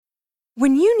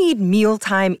When you need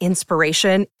mealtime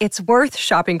inspiration, it's worth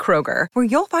shopping Kroger, where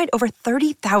you'll find over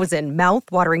 30,000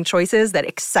 mouth-watering choices that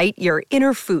excite your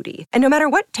inner foodie. And no matter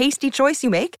what tasty choice you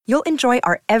make, you'll enjoy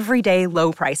our everyday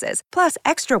low prices, plus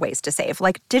extra ways to save,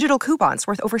 like digital coupons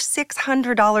worth over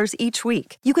 $600 each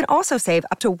week. You can also save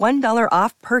up to $1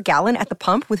 off per gallon at the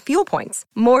pump with fuel points.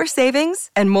 More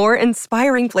savings and more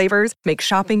inspiring flavors make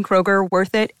shopping Kroger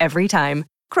worth it every time.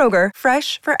 Kroger,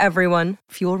 fresh for everyone.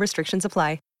 Fuel restrictions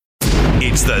apply.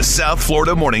 It's the South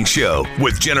Florida Morning Show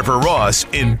with Jennifer Ross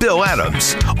and Bill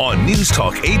Adams on News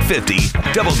Talk 850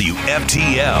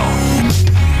 WFTL.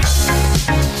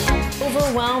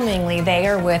 Overwhelmingly, they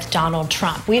are with Donald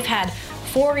Trump. We've had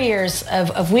 4 years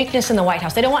of weakness in the White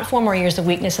House. They don't want 4 more years of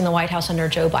weakness in the White House under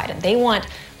Joe Biden. They want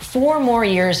 4 more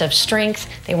years of strength.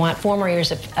 They want 4 more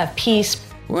years of peace.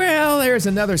 Well, there's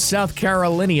another South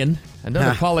Carolinian,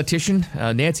 another politician,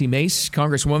 Nancy Mace,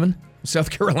 Congresswoman, South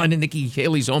Carolina, Nikki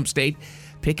Haley's home state,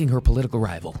 picking her political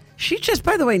rival. She just,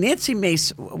 by the way, Nancy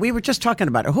Mace, we were just talking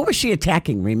about her. Who was she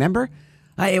attacking, remember?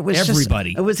 It was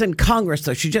everybody. It was in Congress,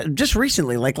 though. She just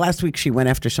recently, like last week, she went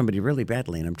after somebody really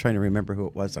badly, and I'm trying to remember who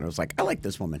it was, and I was like, I like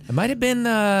this woman. It might have been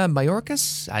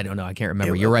Mayorkas? I don't know. I can't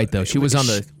remember. You're right, though. She was on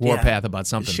the warpath about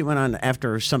something. She went on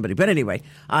after somebody. But anyway,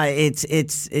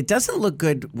 it doesn't look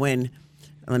good when...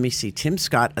 Let me see. Tim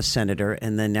Scott, a senator,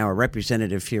 and then now a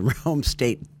representative from your home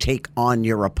state, take on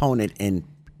your opponent and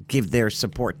give their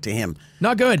support to him.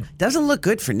 Not good. Doesn't look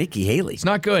good for Nikki Haley. It's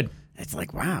not good. It's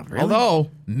like, wow, really?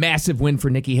 Although, massive win for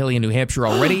Nikki Haley in New Hampshire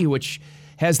already, which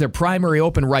has their primary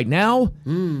open right now.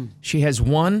 She has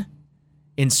won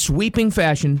in sweeping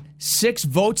fashion, 6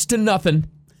 votes to nothing,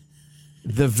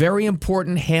 the very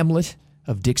important hamlet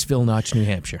of Dixville Notch, New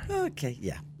Hampshire. Okay,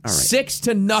 yeah. All right. 6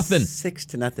 to nothing. 6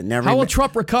 to nothing. Now, how will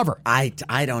Trump recover? I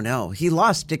don't know. He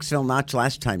lost Dixville Notch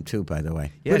last time, too, by the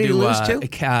way. Yeah, Who did he lose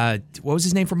to? What was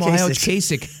his name from Ohio?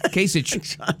 Kasich.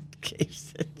 Kasich. John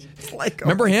Kasich. Like,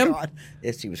 remember him? God.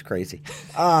 Yes, he was crazy.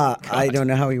 I don't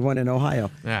know how he won in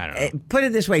Ohio. I don't know. Put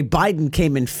it this way, Biden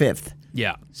came in 5th.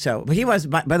 Yeah. So, but he was,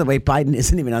 by the way, Biden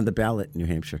isn't even on the ballot in New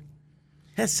Hampshire.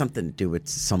 Has something to do with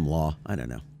some law. I don't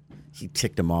know. He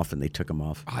ticked him off and they took him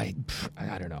off. I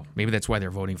don't know. Maybe that's why they're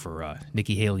voting for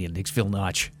Nikki Haley and Dixville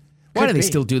Notch. Why do they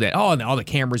still do that? Oh, and all the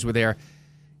cameras were there.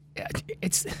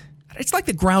 It's like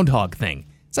the groundhog thing.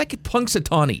 It's like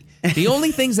Punxsutawney. The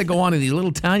only things that go on in these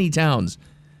little tiny towns.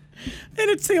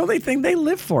 And it's the only thing they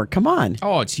live for. Come on.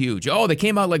 Oh, it's huge. Oh, they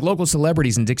came out like local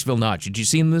celebrities in Dixville Notch. Did you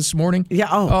see them this morning? Yeah.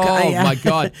 Oh my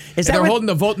God. They're holding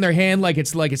the vote in their hand like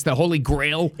it's the Holy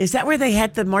Grail. Is that where they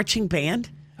had the marching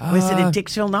band? Was it in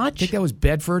Dixville Notch? I think that was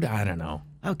Bedford. I don't know.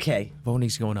 Okay.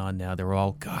 Voting's going on now. They're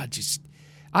all, God, just...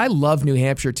 I love New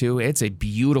Hampshire, too. It's a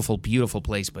beautiful, beautiful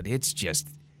place, but it's just...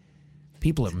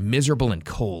 People are miserable and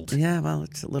cold. Yeah, well,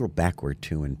 it's a little backward,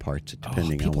 too, in parts,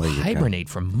 depending on where you go. People hibernate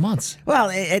for months. Well,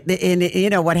 and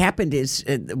you know, what happened is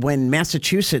when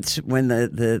Massachusetts, when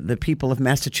the people of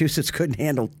Massachusetts couldn't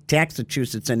handle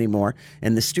Taxachusetts anymore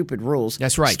and the stupid rules.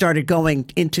 That's right. Started going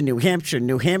into New Hampshire.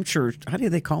 New Hampshire, how do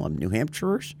they call them? New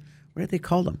Hampshirers? What do they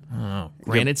call them? Oh,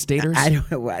 granite staters? I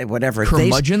don't know, whatever.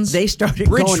 Curmudgeons? They started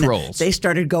Bridge going. trolls. They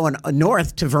started going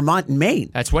north to Vermont and Maine.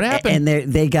 That's what happened.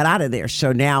 And they got out of there.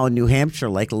 So now New Hampshire,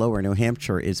 like lower New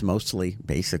Hampshire, is mostly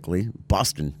basically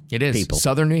Boston. It is. People.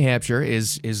 Southern New Hampshire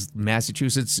is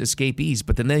Massachusetts escapees,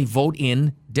 but then they vote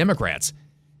in Democrats.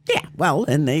 Yeah, well,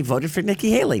 and they voted for Nikki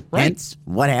Haley. Right. Hence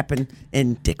what happened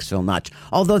in Dixville Notch.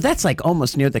 Although that's like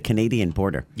almost near the Canadian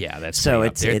border. Yeah, that's so way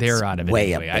up there. They're out of it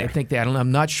way anyway. up there. I think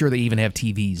I'm not sure they even have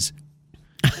TVs.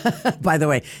 By the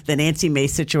way, the Nancy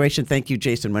Mace situation, thank you,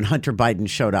 Jason, when Hunter Biden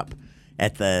showed up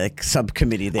at the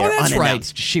subcommittee there that's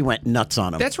unannounced, right. She went nuts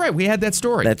on him. That's right. We had that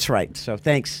story. That's right. So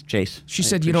thanks, Jace. She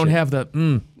said you don't have the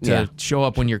to show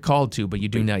up when you're called to, but you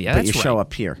do now. Yeah, but that's you right. show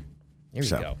up here. There you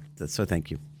go. So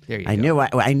thank you. There you go.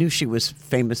 I knew she was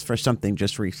famous for something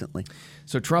just recently.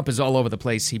 So Trump is all over the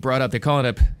place. He brought up, they're calling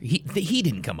up, he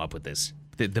didn't come up with this.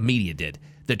 The media did.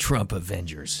 The Trump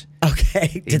Avengers.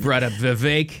 Okay. He brought up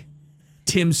Vivek,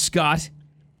 Tim Scott,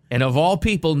 and of all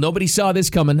people, nobody saw this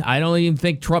coming. I don't even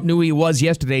think Trump knew who he was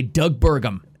yesterday, Doug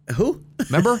Burgum. Who?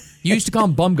 Remember? You used to call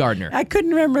him Bumgardner. I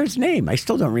couldn't remember his name. I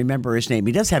still don't remember his name.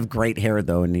 He does have great hair,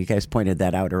 though, and you guys pointed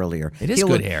that out earlier. It is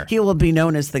good hair. He will be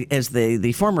known as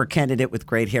the former candidate with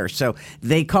great hair. So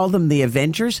they called them the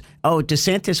Avengers. Oh,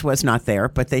 DeSantis was not there,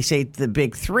 but they say the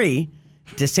big three,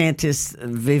 DeSantis,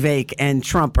 Vivek, and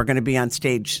Trump, are going to be on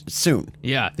stage soon.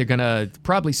 Yeah, they're going to,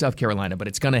 probably South Carolina, but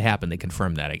it's going to happen. They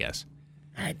confirmed that, I guess.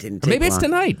 I didn't. Or maybe it's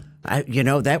tonight.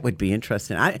 That would be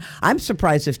interesting. I'm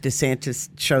surprised if DeSantis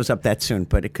shows up that soon,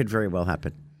 but it could very well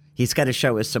happen. He's got to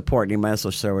show his support, and he might as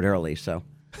well show it early. So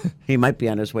He might be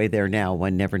on his way there now.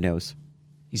 One never knows.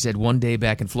 He said one day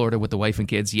back in Florida with the wife and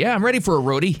kids, yeah, I'm ready for a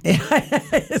roadie.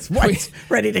 His wife's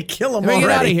ready to kill him Let me already.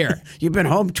 get out of here. You've been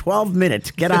home 12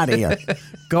 minutes. Get out of here.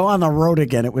 Go on the road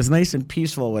again. It was nice and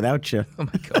peaceful without you. Oh,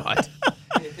 my God.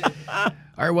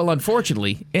 All right, well,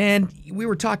 unfortunately, and we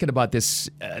were talking about this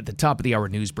at the top of the hour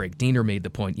news break. Diener made the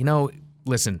point,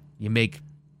 listen, you make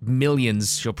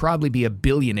millions. She'll probably be a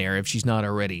billionaire if she's not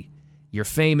already. You're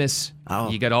famous. Oh.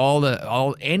 You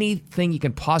got anything you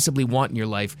can possibly want in your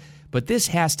life. But this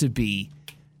has to be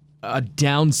a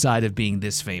downside of being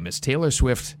this famous. Taylor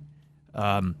Swift,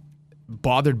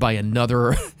 bothered by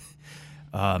another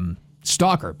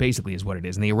stalker, basically is what it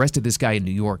is. And they arrested this guy in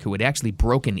New York who had actually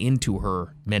broken into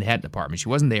her Manhattan apartment. She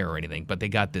wasn't there or anything, but they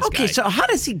got this guy. Okay, so how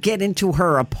does he get into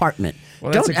her apartment?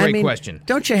 Well, that's a great question.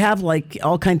 Don't you have like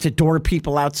all kinds of door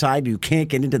people outside who can't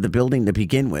get into the building to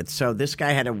begin with? So this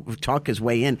guy had to talk his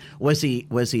way in. Was he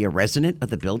a resident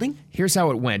of the building? Here's how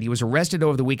it went. He was arrested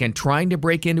over the weekend trying to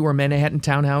break into her Manhattan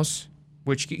townhouse,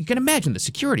 which you can imagine the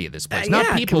security of this place. Not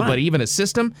yeah, people, come on. but even a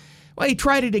system. Well, he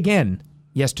tried it again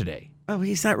yesterday. Oh,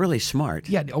 he's not really smart.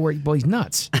 Yeah, well, he's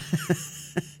nuts.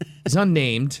 He's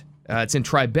unnamed. It's in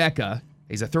Tribeca.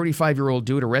 He's a 35-year-old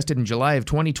dude arrested in July of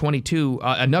 2022.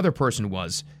 Another person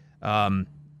was.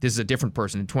 This is a different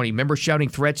person. Remember shouting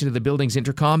threats into the building's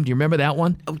intercom? Do you remember that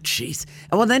one? Oh, jeez.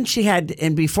 Well, then she had,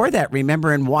 and before that,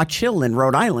 remember in Watch Hill in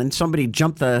Rhode Island, somebody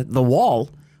jumped the wall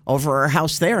over her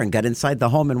house there and got inside the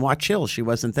home in Watch Hill. She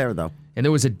wasn't there, though. And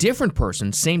there was a different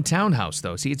person, same townhouse,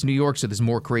 though. See, it's New York, so there's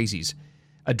more crazies.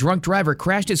 A drunk driver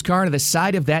crashed his car into the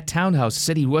side of that townhouse,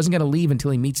 said he wasn't going to leave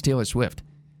until he meets Taylor Swift.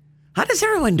 How does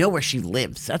everyone know where she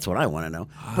lives? That's what I want to know.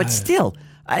 But still,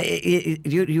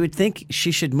 you would think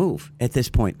she should move at this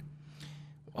point.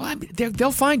 Well, I mean,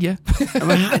 they'll find you. It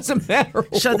doesn't matter.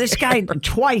 So this guy,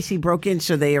 twice he broke in,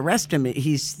 so they arrest him.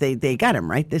 They got him,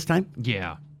 right, this time?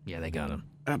 Yeah, they got him.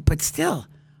 But still,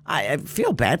 I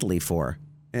feel badly for her.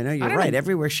 You're right.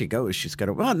 Everywhere she goes, she's got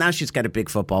now she's got a big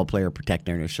football player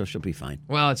protecting her, so she'll be fine.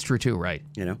 Well, it's true, too, right?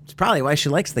 It's probably why she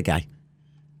likes the guy.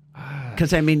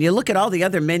 Because, you look at all the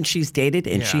other men she's dated,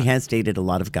 and she has dated a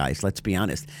lot of guys, let's be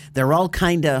honest. They're all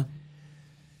kind of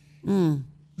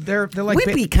They're like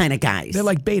wimpy kind of guys. They're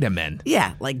like beta men.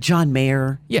 Yeah, like John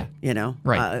Mayer. Yeah.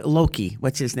 Right. Loki.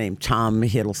 What's his name? Tom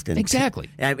Hiddleston. Exactly.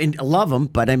 I love them,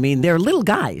 but they're little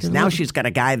guys. Now she's got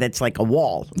a guy that's like a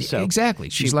wall. So exactly.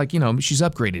 She's like, she's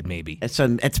upgraded maybe.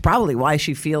 So it's probably why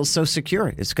she feels so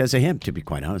secure. It's because of him, to be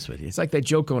quite honest with you. It's like that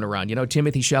joke going around,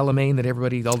 Timothy Chalamet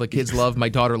that all the kids love. My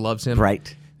daughter loves him.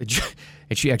 Right.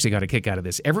 And she actually got a kick out of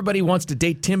this. Everybody wants to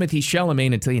date Timothy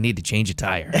Chalamet until you need to change a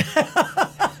tire.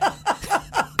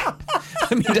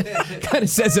 That kind of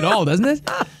says it all, doesn't it?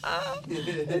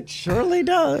 It surely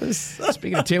does.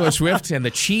 Speaking of Taylor Swift and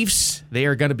the Chiefs, they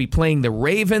are going to be playing the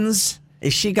Ravens.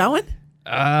 Is she going?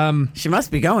 She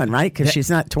must be going, right? Because she's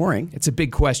not touring. It's a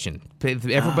big question.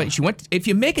 Everybody, she went. If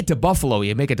you make it to Buffalo,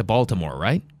 you make it to Baltimore,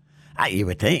 right? You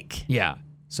would think. Yeah.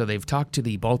 So they've talked to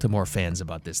the Baltimore fans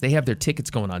about this. They have their tickets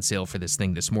going on sale for this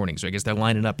thing this morning. So I guess they're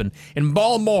lining up in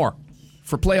Baltimore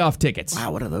for playoff tickets.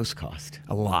 Wow, what do those cost?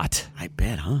 A lot. I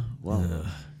bet, huh? Well,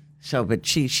 but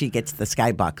she gets the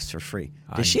Skybox for free.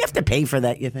 Does she have to pay for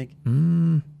that, you think? I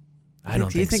don't think so.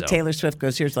 Do you think Taylor Swift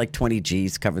goes, here's like 20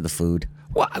 G's, cover the food?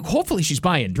 Well, hopefully she's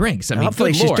buying drinks.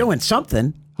 Hopefully good she's Lord. doing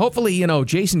something. Hopefully,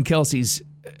 Jason Kelsey's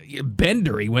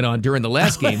bender he went on during the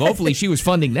last game. Hopefully she was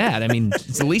funding that.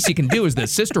 It's the least you can do as the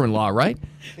sister-in-law, right?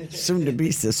 Soon to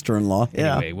be sister-in-law.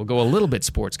 Yeah. Anyway, we'll go a little bit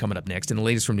sports coming up next, and the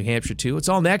latest from New Hampshire, too. It's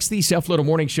all next, the South Florida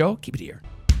Morning Show. Keep it here.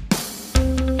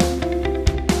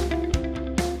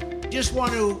 Just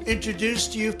want to introduce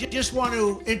to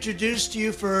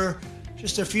you for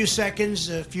just a few seconds,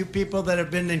 a few people that have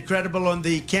been incredible on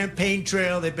the campaign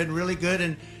trail. They've been really good,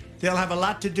 and they'll have a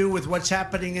lot to do with what's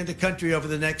happening in the country over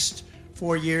the next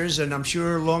 4 years, and I'm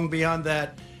sure long beyond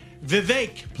that.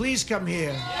 Vivek, please come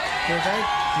here.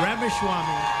 Vivek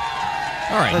Ramaswamy.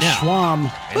 All right, The now.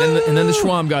 Schwam. And then the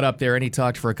Schwam got up there, and he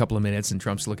talked for a couple of minutes, and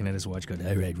Trump's looking at his watch going,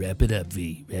 all right, wrap it up,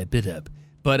 V, wrap it up.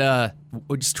 But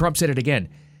Trump said it again.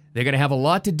 They're going to have a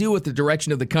lot to do with the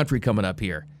direction of the country coming up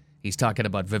here. He's talking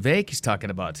about Vivek. He's talking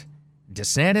about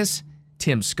DeSantis,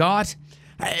 Tim Scott,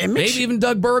 maybe even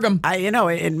Doug Burgum.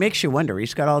 It makes you wonder.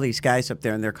 He's got all these guys up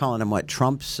there, and they're calling him what,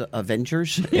 Trump's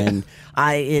Avengers. And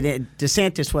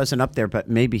DeSantis wasn't up there, but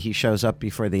maybe he shows up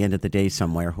before the end of the day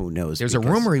somewhere. Who knows? There's a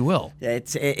rumor he will.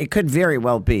 It could very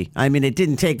well be. It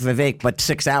didn't take Vivek but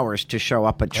 6 hours to show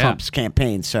up at Trump's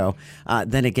campaign. So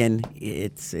then again,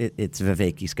 it's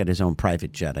Vivek. He's got his own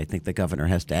private jet. I think the governor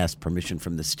has to ask permission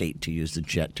from the state to use the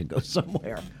jet to go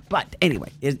somewhere. But anyway,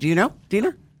 do you know,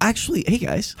 Diener? Actually, hey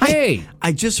guys. Hey.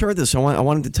 I just heard this. I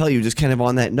wanted to tell you, just kind of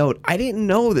on that note. I didn't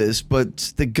know this,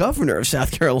 but the governor of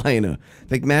South Carolina,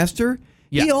 McMaster,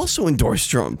 Yeah. he also endorsed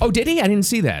Trump. Oh, did he? I didn't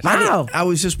see that. Wow. I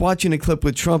was just watching a clip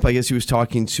with Trump. I guess he was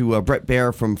talking to Brett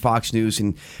Baer from Fox News,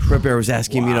 and Brett Baer was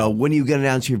asking him, when are you going to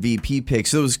announce your VP pick?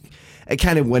 So it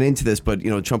kind of went into this, but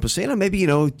Trump was saying, maybe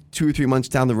 2 or 3 months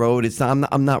down the road.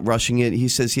 I'm not rushing it. He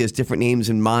says he has different names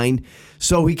in mind.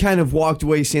 So he kind of walked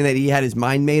away saying that he had his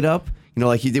mind made up.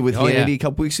 Like he did with Hannity a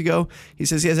couple weeks ago. He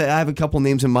says, yes, I have a couple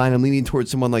names in mind. I'm leaning towards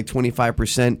someone like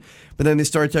 25%. But then they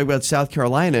started talking about South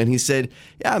Carolina, and he said,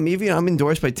 yeah, maybe I'm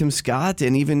endorsed by Tim Scott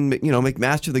and even,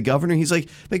 McMaster, the governor. He's like,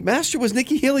 McMaster was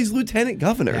Nikki Haley's lieutenant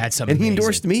governor. That's amazing. And he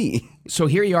endorsed me. So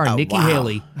here you are, Nikki wow.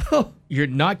 Haley. You're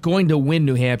not going to win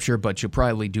New Hampshire, but you'll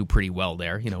probably do pretty well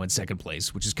there, in second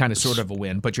place, which is kind of sort of a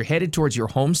win. But you're headed towards your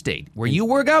home state where you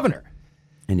were governor.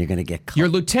 And you're going to get caught. Your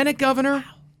lieutenant governor,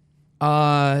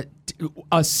 a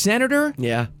senator,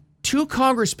 2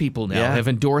 congresspeople now have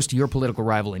endorsed your political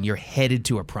rival, and you're headed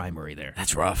to a primary there.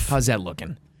 That's rough. How's that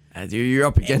looking? You're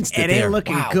up against it. It ain't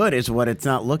looking good is what it's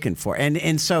not looking for.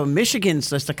 And so Michigan's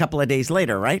just a couple of days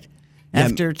later, right?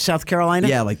 After South Carolina?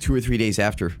 Yeah, like 2 or 3 days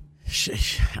after.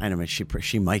 I don't know.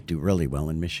 She might do really well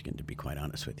in Michigan, to be quite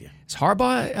honest with you. Does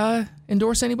Harbaugh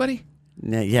endorse anybody?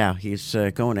 Yeah, he's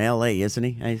going to L.A., isn't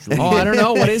he? Oh, I don't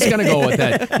know what is going to go with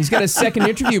that. He's got a second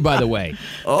interview, by the way.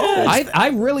 Oh, I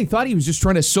really thought he was just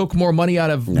trying to soak more money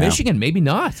out of Michigan. Maybe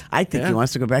not. I think he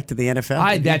wants to go back to the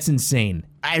NFL. That's insane.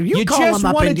 You call just him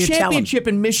up won a and you tell him. championship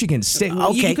in Michigan.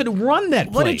 You could run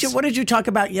that place. What did you talk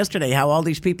about yesterday? How all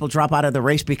these people drop out of the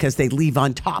race because they leave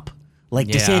on top. Like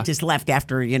DeSantis left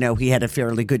after, he had a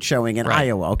fairly good showing in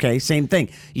Iowa, okay? Same thing.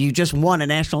 You just won a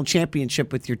national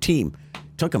championship with your team.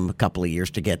 Took him a couple of years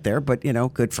to get there, but,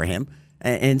 good for him.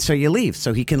 And so you leave.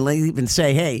 So he can leave and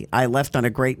say, hey, I left on a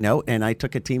great note, and I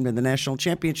took a team to the national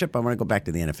championship. I want to go back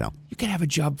to the NFL. You could have a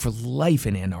job for life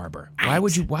in Ann Arbor. Why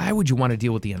would you want to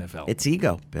deal with the NFL? It's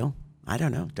ego, Bill. I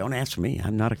don't know. Don't ask me.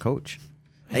 I'm not a coach.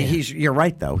 You're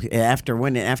right, though.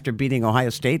 After beating Ohio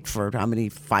State for how many,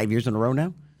 5 years in a row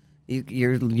now?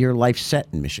 Your life's set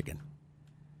in Michigan.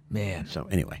 Man. So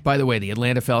anyway. By the way, the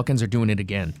Atlanta Falcons are doing it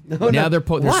again. Now their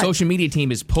social media team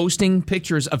is posting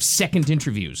pictures of second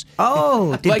interviews.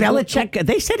 Oh, did Belichick?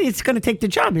 They said he's going to take the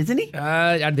job, isn't he?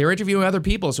 They're interviewing other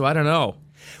people, so I don't know.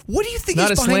 What do you think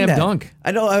Not is a behind slam that? dunk.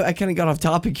 I know I kind of got off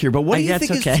topic here, but what do you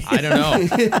think is... okay. I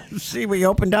don't know. See, we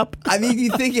opened up. I mean, you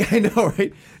think... I know,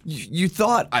 right? You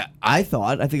thought... I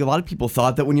think a lot of people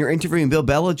thought that when you're interviewing Bill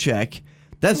Belichick...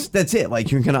 That's it. Like,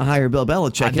 you're going to hire Bill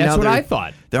Belichick. That's what I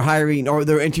thought. They're hiring, or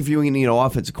they're interviewing,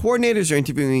 offensive coordinators. They're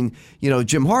interviewing,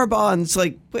 Jim Harbaugh. And it's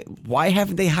like, wait, why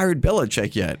haven't they hired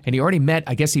Belichick yet? And he already met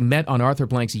on Arthur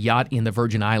Blank's yacht in the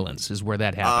Virgin Islands is where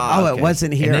that happened. It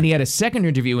wasn't here. And then he had a second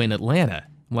interview in Atlanta.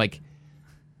 I'm like,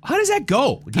 how does that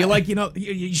go? Do you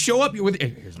you show up with,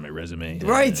 here's my resume.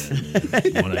 Right.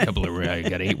 Won a couple of, I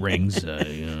got 8 rings.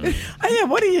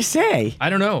 What do you say?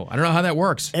 I don't know how that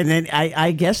works. And then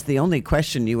I guess the only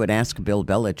question you would ask Bill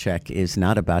Belichick is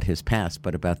not about his past,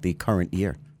 but about the current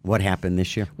year. What happened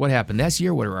this year? What happened this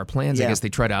year? What are our plans? Yeah. I guess they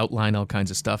try to outline all kinds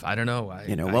of stuff. I don't know.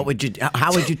 How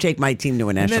would you take my team to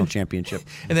a national championship?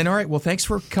 And then, all right, well, thanks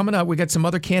for coming up. We got some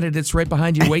other candidates right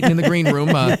behind you waiting in the green room.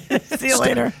 See you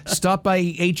later. Stop by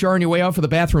HR on your way out for the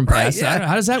bathroom pass. Right, yeah.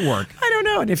 How does that work? I don't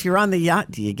know. And if you're on the yacht,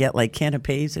 do you get like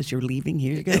canapes as you're leaving?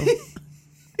 Here you go.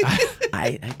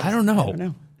 I don't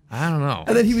know. I don't know.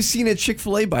 And then he was seen at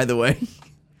Chick-fil-A, by the way.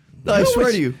 No, I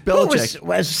swear to you, Belichick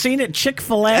was seen at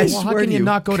Chick-fil-A. Well, how can you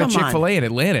not go to Chick-fil-A in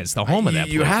Atlanta? It's the home of that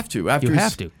place. You have to. You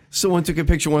have to. Someone took a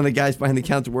picture of one of the guys behind the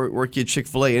counter working at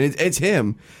Chick-fil-A, and it's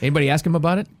him. Anybody ask him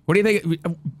about it? What do you think?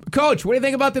 Coach, what do you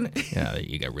think about the... Yeah,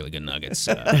 you got really good nuggets.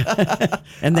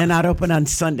 And they're not open on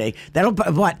Sunday.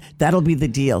 That'll be the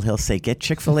deal. He'll say, get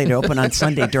Chick-fil-A to open on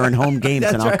Sunday during home games,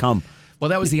 and I'll come. Well,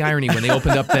 that was the irony when they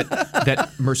opened up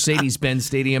that Mercedes-Benz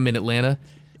Stadium in Atlanta.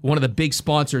 One of the big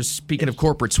sponsors, speaking of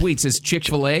corporate suites, is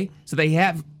Chick-fil-A. So they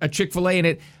have a Chick-fil-A,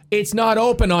 and it's not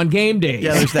open on game days.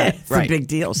 Yeah, there's that. It's a big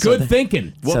deal. Good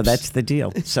thinking. Whoops. So that's the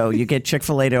deal. So you get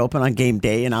Chick-fil-A to open on game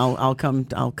day, and I'll come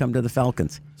to the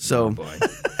Falcons. So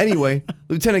anyway,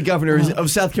 Lieutenant Governor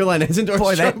of South Carolina has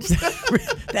endorsed Trump.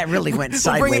 That really went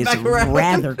sideways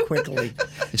rather quickly.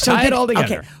 Tie it all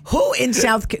together.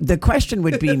 Okay, the question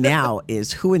would be now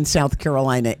is who in South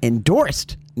Carolina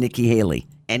endorsed Nikki Haley?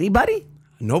 Anybody?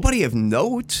 Nobody of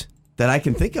note that I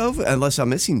can think of, unless I'm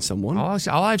missing someone. All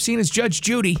I've seen is Judge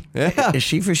Judy. Yeah. Is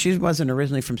she wasn't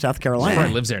originally from South Carolina? She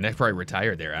probably lives there. And probably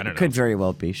retired there. I don't know. Could very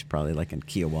well be. She's probably like in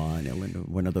Kiowa,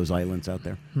 one of those islands out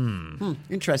there.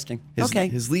 Interesting.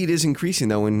 His lead is increasing,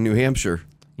 though, in New Hampshire.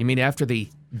 You mean after the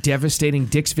devastating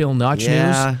Dixville Notch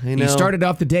Yeah, news. I know. He started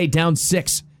off the day down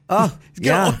 6. Oh,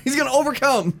 He's gonna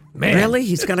overcome. Man. Really?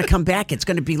 He's going to come back. It's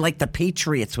going to be like the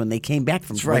Patriots when they came back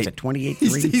from, right. was it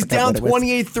 28-3? He's down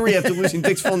 28-3 after losing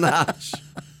Dixville Notch.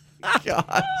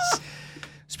 Gosh.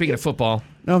 Speaking of football,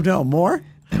 No, more?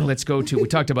 let's go to, we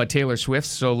talked about Taylor Swift,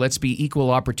 so let's be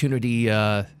equal opportunity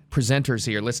presenters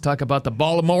here. Let's talk about the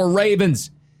Baltimore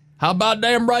Ravens. How about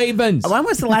them Ravens? When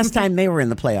was the last time they were in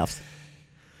the playoffs?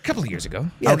 A couple of years ago.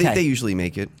 Yeah, Okay. they usually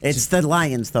make it. It's the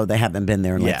Lions, though. They haven't been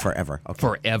there in like Yeah. forever. Okay.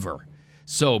 Forever.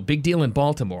 So, big deal in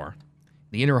Baltimore.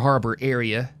 The Inner Harbor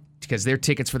area, because their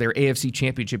tickets for their AFC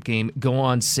Championship game go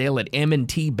on sale at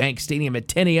M&T Bank Stadium at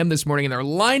 10 a.m. this morning, and they're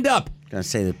lined up. Going to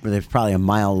say that there's probably a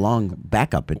mile-long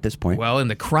backup at this point. Well, in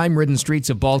the crime-ridden streets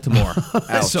of Baltimore.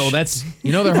 So that's,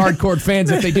 they're hardcore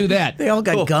fans if they do that. They all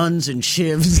got guns and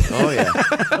shivs. Oh,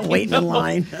 yeah. Waiting in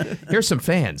line. Here's some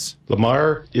fans.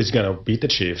 Lamar is going to beat the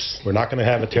Chiefs. We're not going to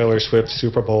have a Taylor Swift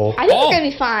Super Bowl. I think we're going to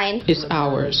be fine. It's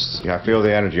ours. I feel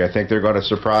the energy. I think they're going to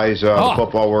surprise the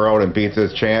football world and beat the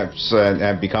champs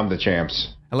and become the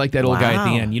champs. I like that old guy at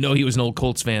the Wow. end. He was an old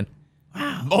Colts fan.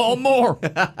 Wow. Baltimore.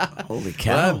 Holy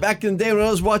cow. Back in the day when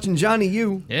I was watching Johnny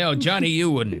U. Yeah, Johnny,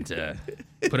 you wouldn't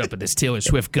put up with this Taylor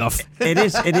Swift guff. It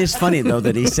is funny, though,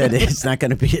 that he said it's not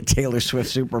going to be a Taylor Swift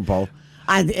Super Bowl.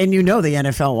 And the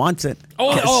NFL wants it.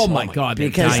 Oh my God.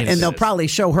 And they'll probably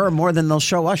show her more than they'll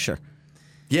show Usher.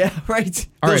 Yeah, right.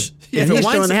 All right. Yeah, he's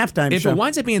doing the halftime if show. it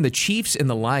winds up being the Chiefs and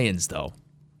the Lions, though,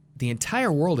 the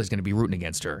entire world is going to be rooting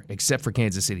against her, except for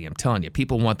Kansas City. I'm telling you,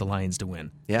 people want the Lions to win.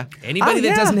 Yeah. Anybody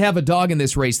that doesn't have a dog in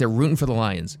this race, they're rooting for the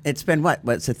Lions. It's been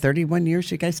what's it, 31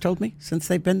 years, you guys told me, since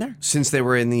they've been there? Since they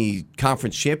were in the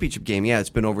conference championship game, yeah, it's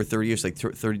been over 30 years, like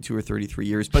 32 or 33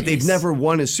 years. But they've never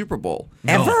won a Super Bowl.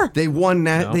 Ever? They won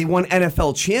They won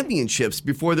NFL championships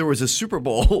before there was a Super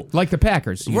Bowl. Like the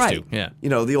Packers used Right. to. Yeah.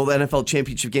 The old NFL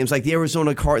championship games, like the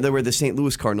Arizona they were the St.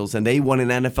 Louis Cardinals, and they won an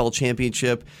NFL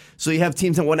championship. So you have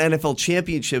teams that won NFL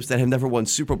championships that have never won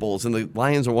Super Bowls, and the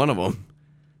Lions are one of them.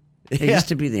 It used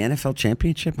to be the NFL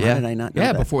championship? How did I not know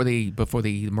that? before the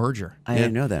merger. I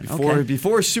didn't know that.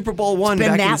 Before Super Bowl one It's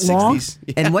been back that in the long? 60s.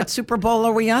 Yeah. And what Super Bowl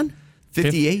are we on?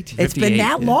 58. It's been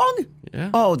that long? Yeah.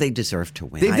 Oh, they deserve to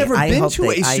win. They've never I been hope to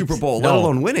a Super Bowl, let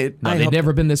alone win it. No, they've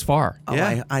never been this far. Oh,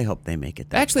 Yeah. I hope they make it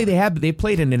that Actually, they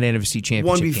played in an NFC championship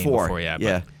One game before. before. Yeah.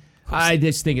 Yeah. But I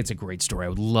just think it's a great story. I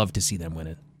would love to see them win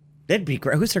it. That'd be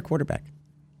great. Who's their quarterback?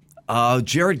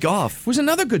 Jared Goff. It was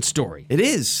another good story. It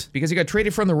is. Because he got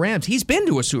traded from the Rams. He's been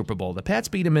to a Super Bowl. The Pats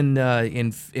beat him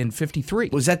in 53.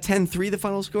 Was that 10-3 the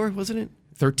final score, wasn't it?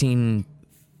 13.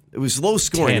 It was low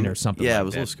scoring. 10 or something Yeah, like it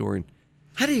was that. low scoring.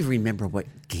 How do you remember what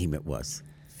game it was?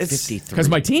 It's 53. Because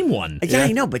my team won. Yeah,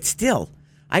 I know, but still.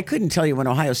 I couldn't tell you when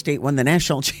Ohio State won the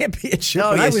national championship. No,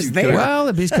 when yes, I was you there. could.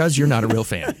 Well, because you're not a real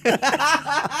fan.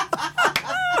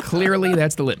 Clearly,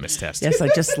 that's the litmus test. Yes, I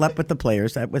just slept with the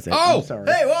players. That was it. Oh! I'm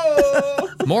sorry. Hey, whoa!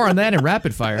 More on that in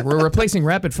Rapid Fire. We're replacing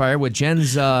Rapid Fire with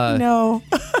Jen's No.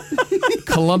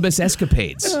 Columbus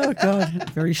escapades. Oh, God.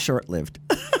 Very short-lived.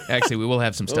 Actually, we will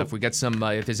have some stuff. We got some,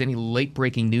 if there's any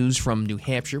late-breaking news from New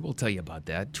Hampshire, we'll tell you about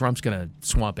that. Trump's going to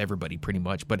swamp everybody pretty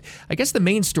much. But I guess the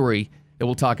main story that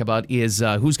we'll talk about is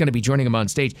who's going to be joining him on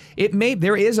stage.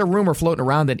 There is a rumor floating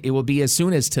around that it will be as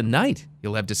soon as tonight.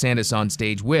 You'll have DeSantis on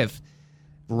stage with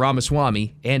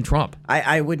Ramaswamy and Trump.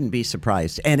 I wouldn't be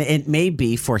surprised. And it may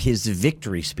be for his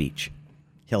victory speech.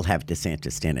 He'll have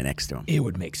DeSantis standing next to him. It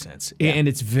would make sense. And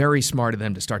it's very smart of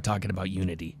them to start talking about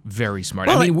unity. Very smart.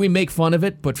 Well, I mean, we make fun of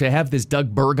it, but to have this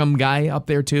Doug Burgum guy up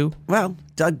there, too. Well,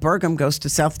 Doug Burgum goes to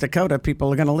South Dakota.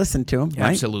 People are going to listen to him, right?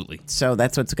 Absolutely. So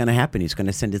that's what's going to happen. He's going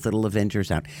to send his little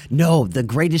Avengers out. No, the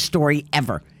greatest story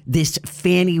ever. This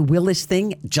Fannie Willis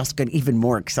thing just got even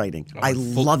more exciting. I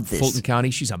love this. Fulton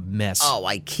County, she's a mess. Oh,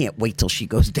 I can't wait till she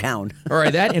goes down. All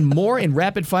right, that and more in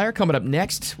Rapid Fire coming up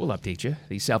next. We'll update you.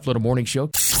 The South Florida Morning Show.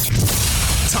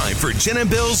 Time for Jen and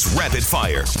Bill's Rapid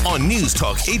Fire on News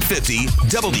Talk 850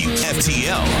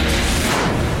 WFTL.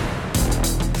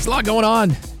 There's a lot going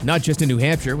on, not just in New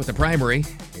Hampshire with the primary,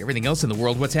 everything else in the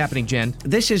world. What's happening, Jen?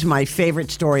 This is my favorite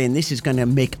story, and this is going to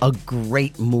make a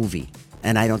great movie.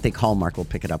 And I don't think Hallmark will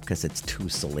pick it up because it's too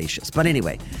salacious. But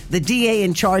anyway, the DA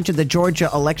in charge of the Georgia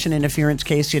election interference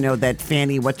case, that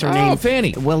Fannie, what's her name?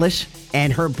 Fannie Willis,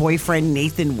 and her boyfriend,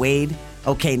 Nathan Wade.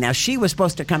 Okay, now she was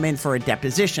supposed to come in for a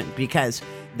deposition because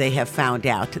they have found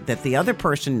out that the other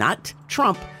person, not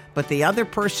Trump, but the other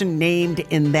person named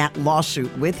in that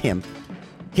lawsuit with him,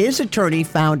 his attorney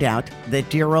found out that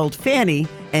dear old Fannie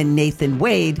and Nathan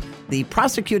Wade, the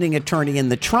prosecuting attorney in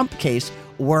the Trump case,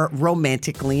 were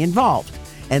romantically involved.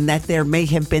 and that there may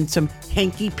have been some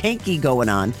hanky-panky going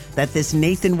on, that this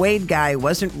Nathan Wade guy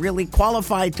wasn't really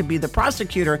qualified to be the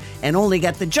prosecutor and only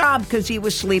got the job because he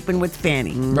was sleeping with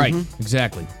Fanny. Right,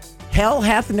 exactly. Hell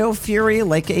hath no fury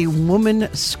like a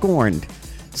woman scorned.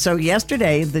 So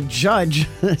yesterday, the judge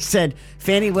said,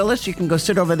 Fannie Willis, you can go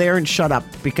sit over there and shut up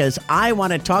because I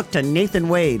want to talk to Nathan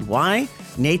Wade. Why?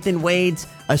 Nathan Wade's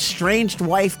estranged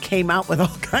wife came out with all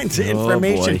kinds of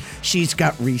information. Boy. She's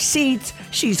got receipts.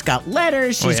 She's got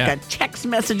letters. She's got text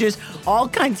messages, all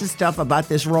kinds of stuff about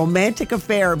this romantic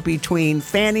affair between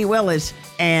Fannie Willis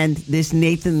and this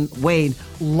Nathan Wade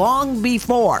long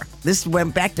before. This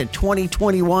went back to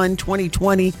 2021,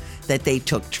 2020, that they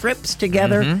took trips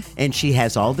together, and she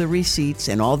has all the receipts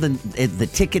and all the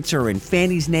tickets are in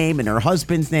Fanny's name and her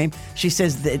husband's name. She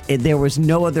says that there was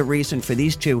no other reason for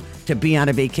these two to be on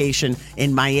a vacation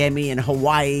in Miami and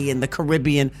Hawaii and the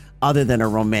Caribbean other than a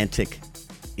romantic,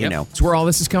 you know. It's where all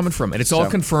this is coming from. And it's all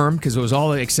So- confirmed because it was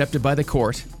all accepted by the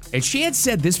court. And she had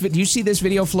said this, do you see this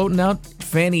video floating out?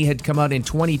 Fanny had come out in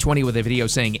 2020 with a video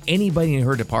saying anybody in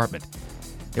her department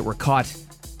that were caught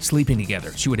sleeping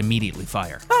together, she would immediately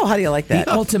fire. Oh, how do you like that?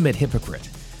 The ultimate hypocrite.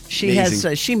 She has.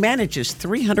 She manages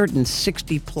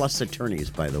 360 plus attorneys,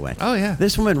 by the way. Oh, yeah.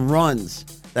 This woman runs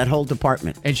that whole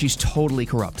department, And she's totally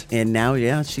corrupt. and now,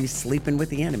 she's sleeping with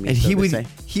the enemy. And so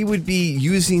he would be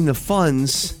using the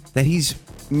funds that he's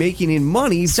making in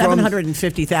money from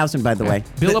 750,000, by the way.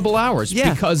 Billable hours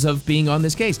Yeah. because of being on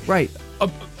this case. Right.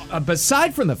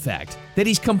 Aside from the fact that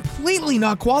he's completely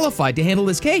not qualified to handle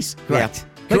this case. Correct.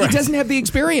 Like Correct. he doesn't have the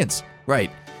experience. Right.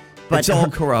 But It's all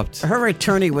her- corrupt. Her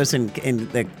attorney was in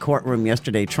the courtroom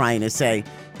yesterday trying to say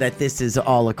that this is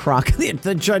all a crock.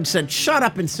 The judge said, "Shut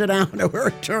up and sit down." To her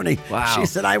attorney, Wow. She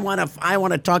said, "I want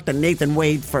to talk to Nathan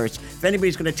Wade first. If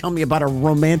anybody's going to tell me about a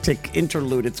romantic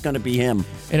interlude, it's going to be him."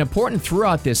 And important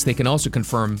throughout this, they can also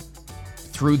confirm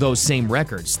through those same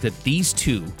records that these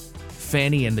two,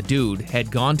 Fanny and the dude,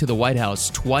 had gone to the White House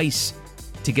twice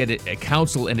to get a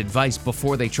counsel and advice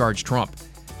before they charged Trump.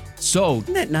 So,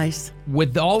 Isn't that nice?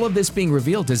 with all of this being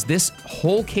revealed, does this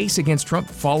whole case against Trump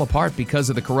fall apart because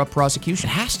of the corrupt prosecution?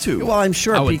 It has to. Well, I'm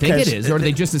sure I would think because it is, or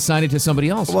they just assign it to somebody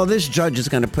else. Well, this judge is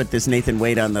going to put this Nathan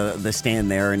Wade on the stand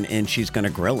there, and she's going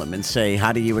to grill him and say,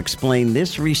 "How do you explain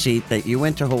this receipt that you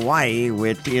went to Hawaii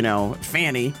with,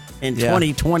 Fanny in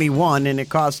 2021, and it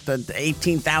cost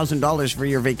 $18,000 for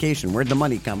your vacation? Where'd the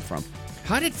money come from?"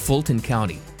 How did Fulton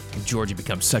County in Georgia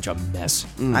become such a mess?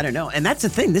 I don't know. And that's the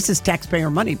thing. This is taxpayer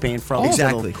money paying for all these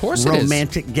exactly. little Of course it is.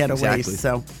 romantic getaways. Exactly.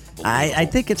 So I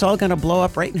think it's all going to blow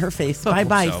up right in her face.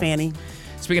 Bye-bye, so. Fanny.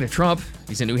 Speaking of Trump,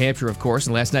 he's in New Hampshire, of course,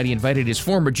 and last night he invited his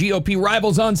former GOP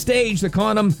rivals on stage. They're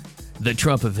calling him the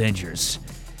Trump Avengers.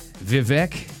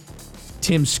 Vivek,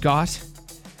 Tim Scott,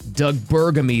 Doug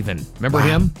Burgum even. Remember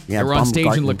him? Yeah, they were on stage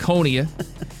in Baumgarten. Laconia.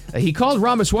 He called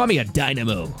Ramaswamy a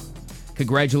dynamo.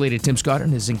 Congratulated Tim Scott on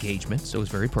his engagement, so it was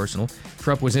very personal.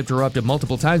 Trump was interrupted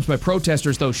multiple times by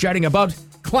protesters, though, shouting about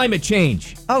climate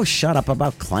change Oh, shut up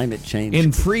about climate change.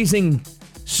 in freezing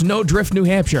snowdrift, New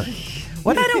Hampshire.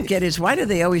 What I don't get is why do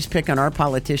they always pick on our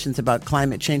politicians about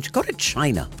climate change? Go to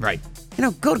China. Right.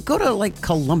 Go to like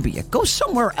Colombia. Go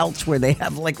somewhere else where they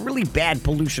have like really bad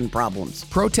pollution problems.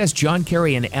 Protest John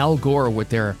Kerry and Al Gore with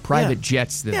their private Yeah.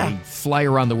 jets that Yeah. they fly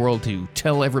around the world to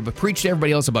preach to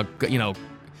everybody else about,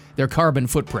 their carbon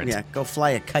footprint. Yeah, go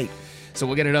fly a kite. So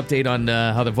we'll get an update on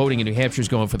how the voting in New Hampshire is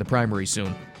going for the primary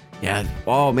soon. Yeah.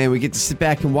 Oh, man, we get to sit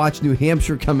back and watch New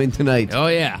Hampshire come in tonight. Oh,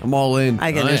 yeah. I'm all in.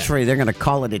 I get Oh, this yeah. for you. They're going to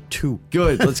call it at 2.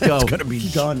 Good. Let's go. It's going to be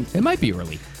done. It might be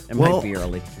early. It Well, might be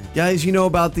early. Guys, you know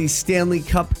about the Stanley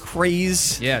Cup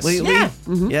craze Yes. lately? Yeah.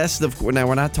 Yes. Now,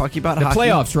 we're not talking about The hockey.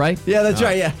 playoffs, right? Yeah, that's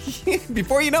right. Yeah.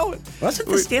 Before you know it. Wasn't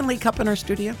the Stanley Cup in our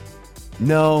studio?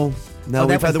 No. Oh, we've that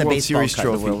had was the World baseball Series cup,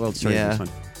 trophy. The World Series yeah. one.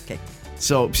 Okay.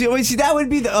 So, see, that would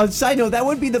be the side note. That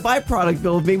would be the byproduct,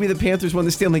 Bill. If maybe the Panthers won the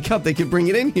Stanley Cup, they could bring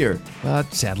it in here.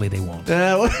 But sadly, they won't.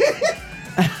 Uh,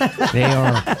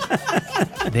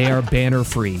 They are banner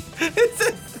free.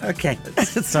 Okay.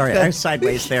 Sorry, I was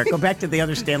sideways there. Go back to the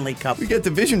other Stanley Cup. we got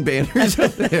division banners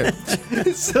up there.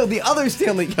 So the other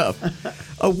Stanley Cup,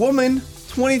 a woman,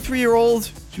 23-year-old.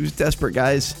 She was desperate,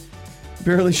 guys.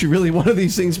 Apparently, she really wanted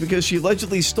these things because she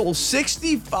allegedly stole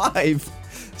 65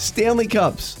 Stanley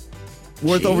Cups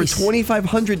worth over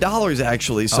 $2,500,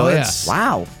 actually. So Oh, yeah. that's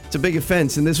Wow. It's a big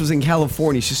offense, and this was in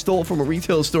California. She stole it from a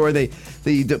retail store. The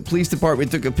police department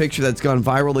took a picture that's gone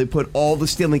viral. They put all the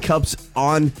Stanley Cups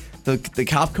on the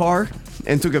cop car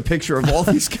and took a picture of all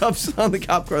these cups on the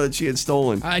cop car that she had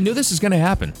stolen. I knew this was going to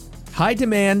happen. High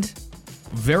demand,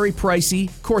 Very pricey.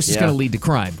 Of course, it's Yeah. going to lead to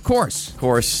crime. Of course. Of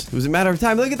course. It was a matter of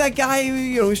time. Look at that guy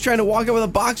who was trying to walk out with a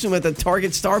box room at the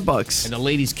Target Starbucks. And the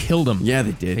ladies killed him. Yeah,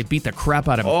 they did. They beat the crap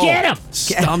out of him. Oh, Get him!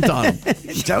 Stomped on him.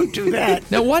 Don't do that.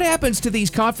 Now, what happens to these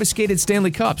confiscated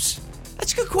Stanley Cups?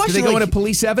 That's a good Do question. they go Like, into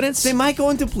police evidence? They might go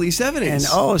into police And evidence.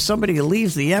 somebody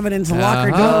leaves the evidence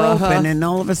locker door open, and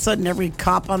all of a sudden, every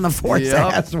cop on the force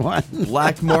Yep. has one.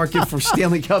 Black market for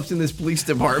Stanley Cups in this police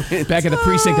department. Back at the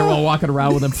precinct, they're all walking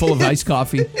around with them full of iced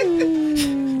coffee.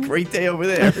 Great day over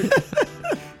there.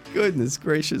 Goodness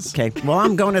gracious. Okay, well,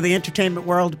 I'm going to the entertainment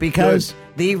world because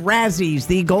the Razzies,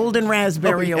 the Golden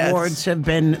Raspberry Oh, yes. Awards,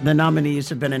 the nominees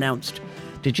have been announced.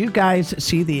 Did you guys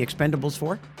see the Expendables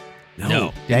 4?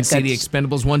 No. Didn't see the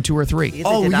Expendables 1, 2, or 3.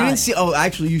 Oh, you did I. didn't see? Oh,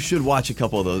 actually, you should watch a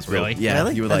couple of those. Bill. Really? Yeah,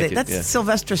 Really? you would like it. That's yeah.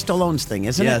 Sylvester Stallone's thing,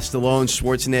 isn't Yeah, it? Stallone,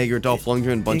 Schwarzenegger, Dolph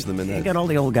Lundgren, a bunch of them in You there. got all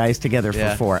the old guys together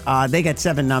Yeah. for 4. They got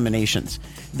 7 nominations.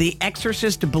 The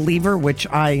Exorcist Believer, which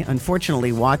I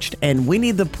unfortunately watched, and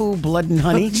Winnie the Pooh Blood and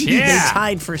Honey. Yeah. They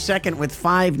tied for second with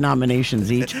 5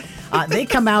 nominations each. They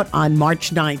come out on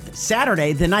March 9th,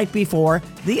 Saturday, the night before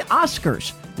the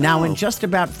Oscars. Now, in just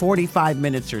about 45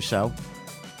 minutes or so,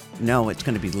 no, it's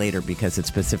going to be later because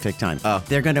it's Pacific time. Oh.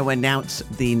 They're going to announce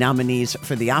the nominees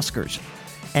for the Oscars.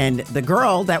 And the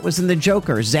girl that was in The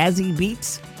Joker, Zazie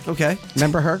Beetz, Okay.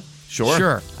 remember her?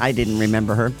 Sure. I didn't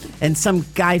remember her. And some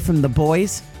guy from The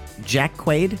Boys, Jack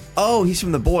Quaid. Oh, he's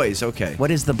from The Boys. Okay. What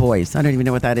is The Boys? I don't even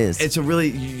know what that is. It's a really,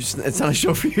 it's not a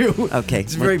show for you. Okay.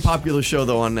 It's a very popular show,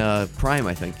 though, on Prime,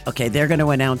 I think. Okay, they're going to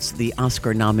announce the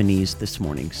Oscar nominees this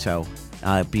morning. So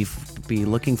be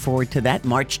looking forward to that.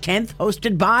 March 10th,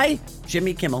 hosted by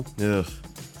Jimmy Kimmel. Ugh.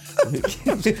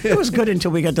 It was good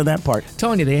until we got to that part.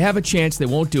 Telling you, they have a chance. They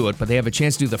won't do it, but they have a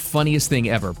chance to do the funniest thing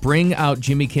ever. Bring out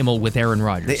Jimmy Kimmel with Aaron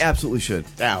Rodgers. They absolutely should.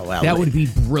 Oh, well. That would be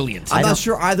brilliant. I'm not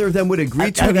sure either of them would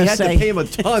agree to it. gotta You had say- to pay him a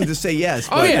ton to say yes.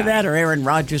 Oh, but- yeah. Either that or Aaron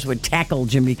Rodgers would tackle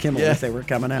Jimmy Kimmel Yeah. if they were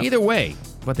coming out. Either way,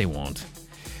 but they won't.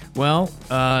 Well,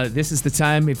 this is the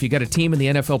time, if you got a team in the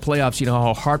NFL playoffs, you know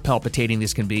how heart palpitating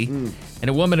this can be. And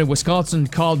a woman in Wisconsin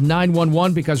called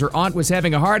 911 because her aunt was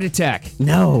having a heart attack.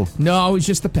 No. No, it was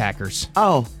just the Packers.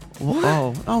 Oh.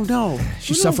 Oh, no.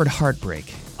 She suffered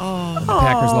heartbreak. Oh. The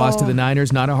Packers lost to the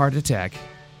Niners, not a heart attack.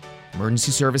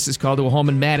 Emergency services called to a home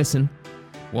in Madison.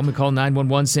 A woman called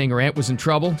 911 saying her aunt was in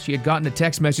trouble. She had gotten a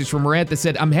text message from her aunt that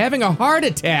said, "I'm having a heart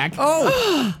attack."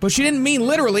 Oh. But she didn't mean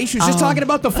literally. She was just talking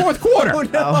about the fourth quarter.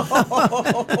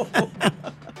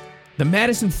 The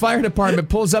Madison Fire Department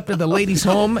pulls up to the lady's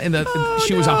home, and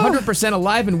she was 100%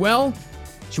 alive and well.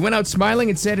 She went out smiling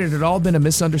and said it had all been a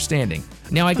misunderstanding.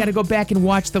 Now I got to go back and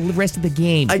watch the rest of the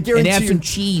game. I guarantee and have you, some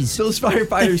cheese. Those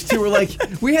firefighters, too, were like,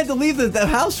 we had to leave the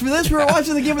house for this. We were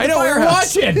watching the game at I the know, we were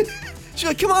firehouse. watching. She's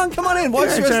like, come on in. Watch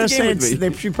the rest of the game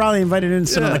with me. She probably invited in,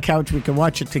 sit on Yeah. the couch. We could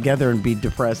watch it together and be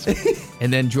depressed.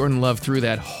 And then Jordan Love threw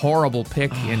that horrible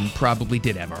pick and probably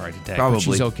did have a heart attack. Probably. But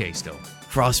she's okay still.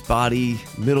 Crossbody,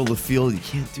 middle of the field. You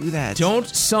can't do that. Don't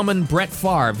summon Brett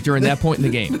Favre during that point in the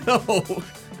game. No.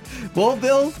 Well,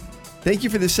 Bill, thank you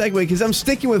for the segue because I'm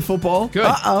sticking with football. Good.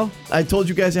 Uh-oh. I told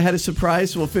you guys I had a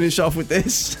surprise, so we'll finish off with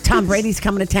this. Tom Brady's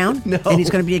coming to town? No. And he's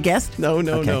going to be a guest? No,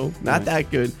 Okay. no. Not that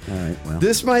good. All right, well.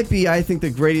 This might be, I think, the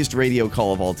greatest radio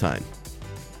call of all time.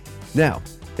 Now,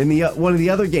 in the one of the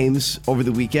other games over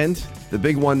the weekend, the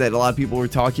big one that a lot of people were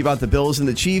talking about, the Bills and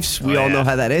the Chiefs, we all know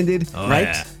how that ended, right?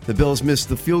 yeah. The Bills missed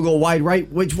the field goal wide right,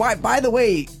 which, by the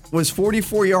way, was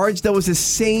 44 yards. That was the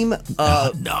same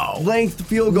length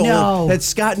field goal No. that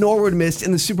Scott Norwood missed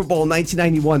in the Super Bowl in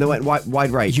 1991 that went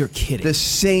wide right. You're kidding. The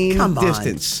same Come on.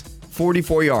 distance,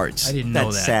 44 yards. I didn't know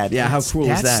That's that. sad. Yeah, how cruel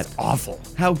is That's that? awful.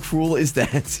 How cruel is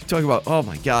that? Talking about, oh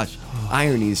my gosh,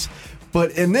 ironies.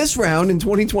 But in this round, in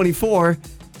 2024,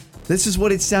 this is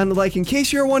what it sounded like, in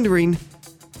case you're wondering,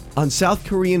 on South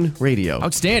Korean radio.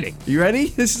 Outstanding. You ready?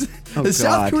 This is the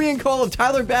South God. Korean call of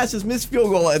Tyler Bass's missed field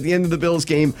goal at the end of the Bills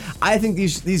game. I think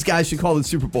these guys should call the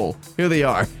Super Bowl. Here they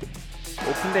are.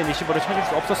 오픈된 리시버를 찾을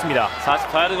수 없었습니다.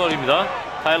 44야드 거리입니다.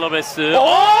 타일러 베스.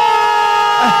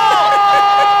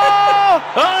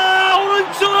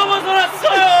 오른쪽으로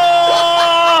벗어났어요.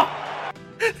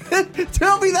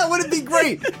 Tell me that wouldn't be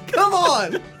great. Come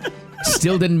on.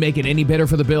 Still didn't make it any better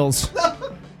for the Bills.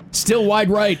 Still wide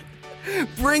right.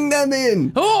 Bring them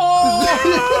in.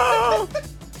 Oh!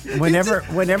 Whenever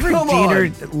Come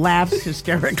Dieter on. laughs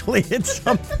hysterically at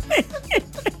something.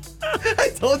 I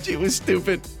told you it was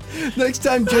stupid. Next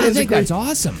time, Jen I has a think great. that's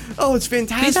awesome. Oh, it's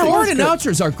fantastic. These foreign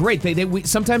announcers are great.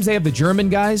 Sometimes they have the German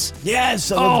guys.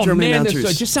 Yes, I love German man, announcers.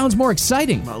 it just sounds more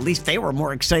exciting. Well, at least they were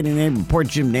more exciting than poor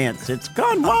Jim Nance. It's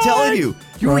gone wide. I'm telling you.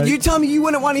 You tell me you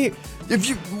wouldn't want to hear.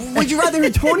 Would you rather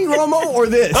hear Tony Romo or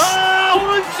this?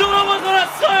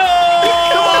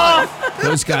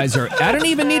 Those guys are. I don't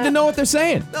even need to know what they're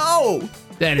saying. No.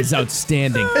 That is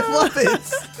outstanding. I love it.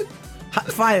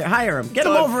 Hire him. Get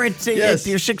him over at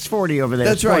your 640 over there.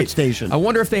 That's Sports right. Station. I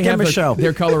wonder if they Give have him a show.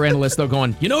 their color analyst, though,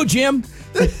 going, Jim?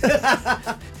 They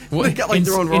got like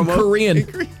their own in Romo. Korean.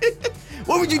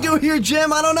 What would you do here,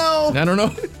 Jim? I don't know. I don't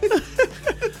know.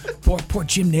 Poor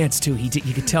Jim Nantz, too.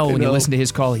 You could tell when you listen to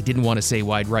his call, he didn't want to say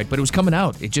wide right, but it was coming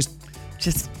out. It just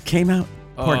came out.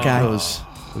 Poor guy.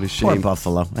 What a shame. Poor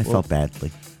Buffalo. I felt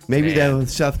badly. Maybe the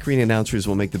South Korean announcers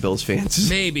will make the Bills fans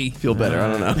feel better. I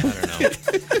don't know.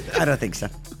 I don't think so.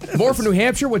 More from New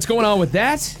Hampshire. What's going on with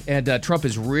that? And Trump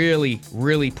is really,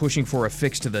 really pushing for a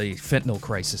fix to the fentanyl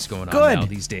crisis going on now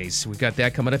these days. We've got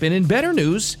that coming up. And in better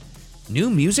news, new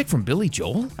music from Billy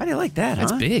Joel. How do you like that,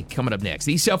 That's big. Coming up next.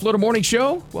 The South Florida Morning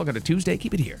Show. Welcome to Tuesday.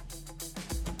 Keep it here.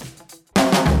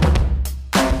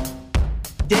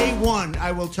 Day one,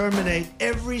 I will terminate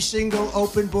every single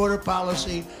open border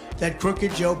policy that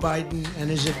crooked Joe Biden and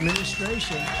his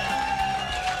administration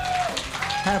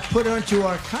have put onto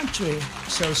our country.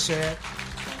 So sad.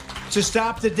 To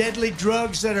stop the deadly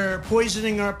drugs that are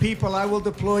poisoning our people, I will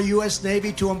deploy U.S.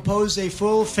 Navy to impose a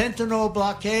full fentanyl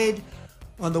blockade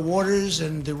on the waters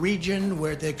and the region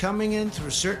where they're coming in through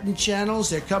certain channels.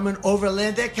 They're coming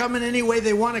overland. They're coming any way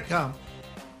they want to come.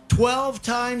 12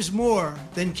 times more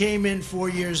than came in 4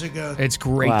 years ago. It's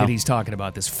great that he's talking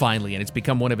about this finally, and it's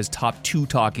become one of his top 2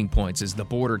 talking points is the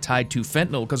border tied to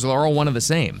fentanyl because they're all one and the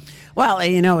same. Well,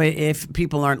 if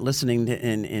people aren't listening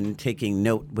and taking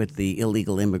note with the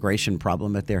illegal immigration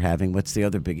problem that they're having, what's the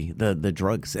other biggie? The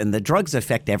drugs. And the drugs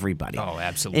affect everybody. Oh,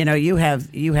 absolutely.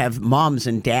 You have moms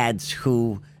and dads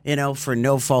who, for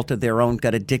no fault of their own,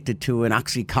 got addicted to an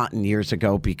OxyContin years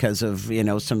ago because of,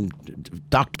 some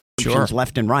doctor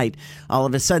left and right. All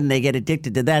of a sudden, they get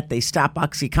addicted to that. They stop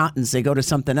OxyContins. They go to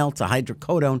something else, a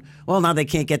hydrocodone. Well, now they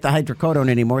can't get the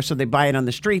hydrocodone anymore, so they buy it on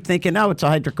the street thinking, oh, it's a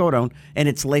hydrocodone, and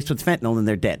it's laced with fentanyl, and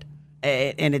they're dead.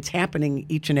 And it's happening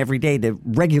each and every day to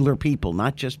regular people,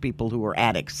 not just people who are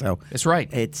addicts. So that's right.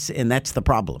 And that's the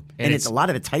problem. And it's a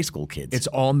lot of it's high school kids. It's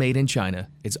all made in China.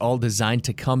 It's all designed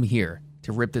to come here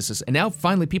to rip this. And now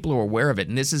finally people are aware of it.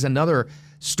 And this is another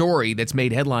story that's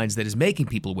made headlines that is making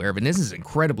people aware of it. And this is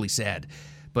incredibly sad.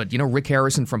 But Rick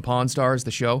Harrison from Pawn Stars,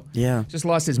 the show, just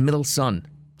lost his middle son.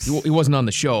 He wasn't on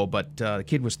the show, but the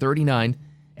kid was 39,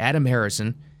 Adam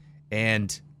Harrison,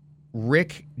 and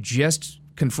Rick just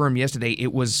confirmed yesterday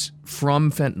it was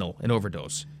from fentanyl, an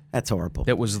overdose. That's horrible.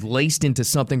 That was laced into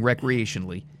something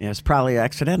recreationally. Yeah, it's probably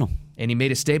accidental. And he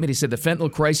made a statement. He said the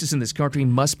fentanyl crisis in this country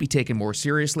must be taken more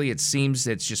seriously. It seems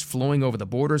it's just flowing over the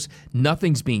borders.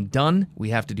 Nothing's being done. We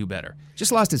have to do better.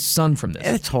 Just lost his son from this.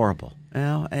 It's horrible.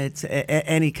 It's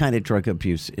any kind of drug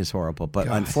abuse is horrible. But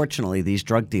unfortunately, these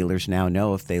drug dealers now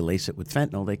know if they lace it with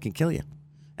fentanyl, they can kill you.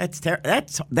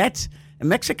 That's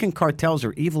Mexican cartels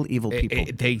are evil people.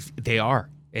 They are.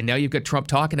 And now you've got Trump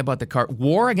talking about the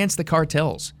war against the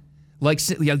cartels. Like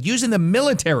using the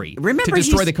military to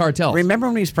destroy the cartels. Remember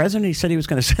when he was president, he said he was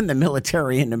going to send the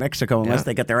military into Mexico unless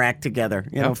they get their act together.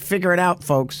 Figure it out,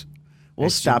 folks. We'll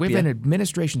stop you. We have an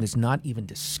administration that's not even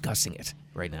discussing it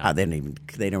right now. They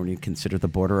don't even consider the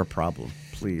border a problem.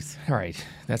 Please. All right,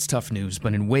 that's tough news.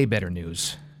 But in way better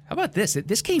news, how about this?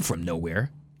 This came from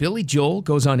nowhere. Billy Joel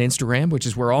goes on Instagram, which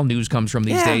is where all news comes from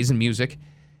these days in music,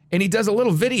 and he does a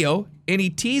little video and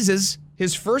he teases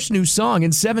his first new song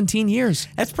in 17 years.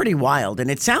 That's pretty wild.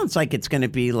 And it sounds like it's going to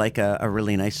be like a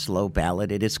really nice slow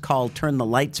ballad. It is called Turn the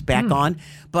Lights Back On.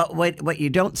 But what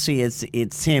you don't see is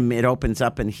it's him. It opens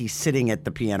up and he's sitting at the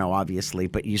piano, obviously.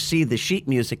 But you see the sheet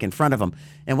music in front of him.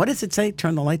 And what does it say?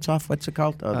 Turn the lights off? What's it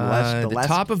called? The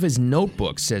top of his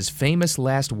notebook says Famous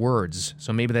Last Words.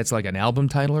 So maybe that's like an album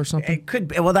title or something? It could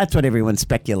be. Well, that's what everyone's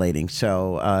speculating.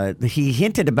 So he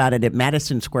hinted about it at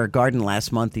Madison Square Garden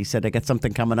last month. He said, I got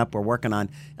something coming up we're working on.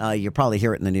 You'll probably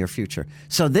hear it in the near future.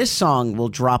 So this song will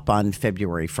drop on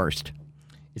February 1st.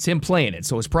 It's him playing it,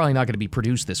 so it's probably not going to be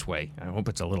produced this way. I hope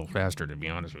it's a little faster, to be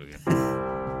honest with you.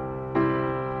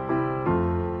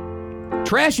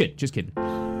 Trash it! Just kidding.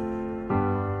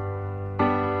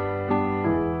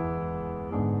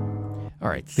 All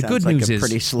right, the good news is... Sounds like a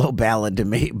pretty slow ballad to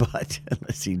me, but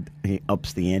unless he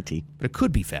ups the ante. But it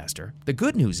could be faster. The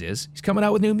good news is he's coming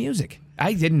out with new music.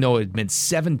 I didn't know it had been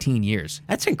 17 years.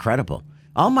 That's incredible.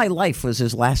 All My Life was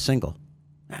his last single,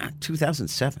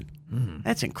 2007.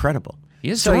 That's incredible. He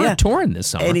is touring this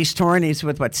summer. And he's touring. He's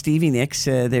with, Stevie Nicks.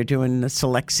 They're doing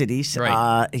Select Cities.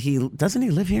 Right. Doesn't he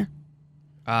live here?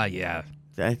 Yeah.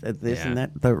 Isn't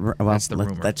that the that's the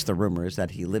rumor. That's the rumor, is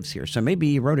that he lives here. So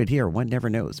maybe he wrote it here. One never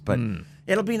knows. But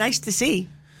it'll be nice to see.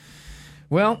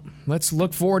 Well, let's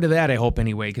look forward to that, I hope,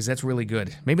 anyway, because that's really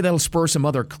good. Maybe that'll spur some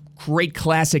other great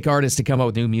classic artists to come out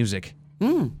with new music.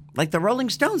 Like the Rolling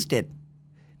Stones did.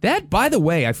 That, by the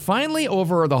way, I finally,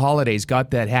 over the holidays,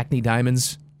 got that Hackney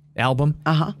Diamonds album.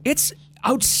 Uh-huh. It's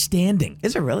outstanding.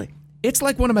 Is it really? It's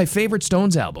like one of my favorite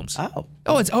Stones albums.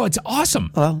 It's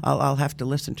awesome. Well, I'll have to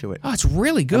listen to it. Oh, it's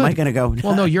really good. Am I going to go?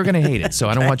 Well, no, you're going to hate it, so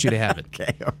I don't want you to have it.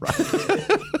 Okay, all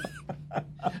right.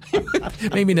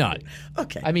 Maybe not.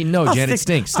 Okay. I mean, no, Jen, it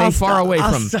stinks. Stay far away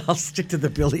from... I'll stick to the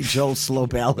Billy Joel slow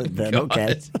ballad then,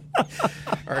 okay? All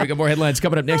right, we got more headlines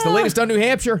coming up next. The latest on New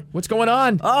Hampshire. What's going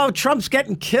on? Oh, Trump's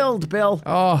getting killed, Bill.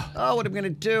 Oh, what am I going to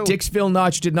do? Dixville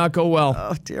Notch did not go well.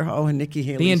 Oh, dear. Oh, and Nikki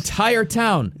Haley. The entire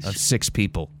town of 6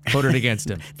 people voted against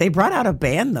him. They brought out a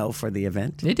band, though, for the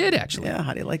event. They did, actually. Yeah,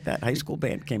 how do you like that? High school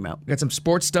band came out. Got some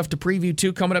sports stuff to preview,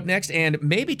 too, coming up next. And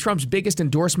maybe Trump's biggest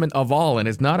endorsement of all, and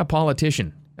it's not a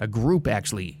politician. A group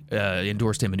actually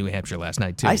endorsed him in New Hampshire last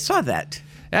night, too. I saw that.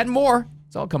 And more.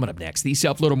 It's all coming up next. The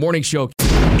South Florida Morning Show.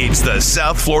 It's the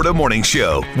South Florida Morning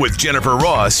Show with Jennifer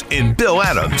Ross and Bill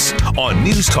Adams on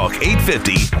News Talk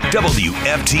 850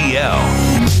 WFTL.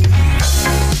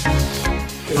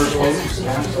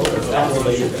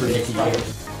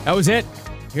 That was it.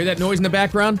 Hear that noise in the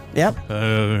background? Yep.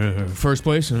 First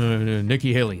place,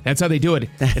 Nikki Haley. That's how they do it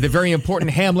at the very important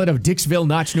hamlet of Dixville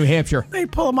Notch, New Hampshire. They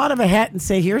pull them out of a hat and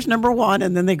say, "Here's number 1,"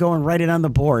 and then they go and write it on the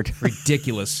board.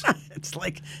 Ridiculous. It's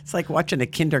like watching a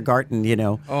kindergarten.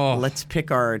 Let's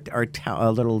pick our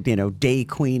little day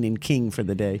queen and king for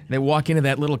the day. They walk into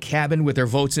that little cabin with their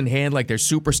votes in hand like they're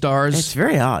superstars. It's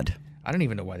very odd. I don't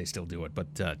even know why they still do it, but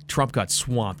Trump got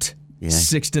swamped. Yeah.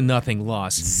 6-0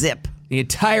 loss. Zip. The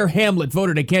entire hamlet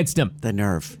voted against him. The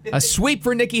nerve. A sweep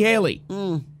for Nikki Haley.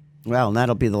 Well, and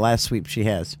that'll be the last sweep she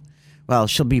has. Well,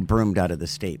 she'll be broomed out of the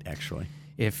state, actually.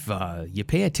 If you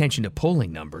pay attention to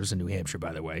polling numbers in New Hampshire,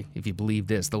 by the way, if you believe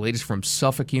this, the latest from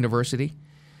Suffolk University,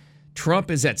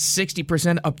 Trump is at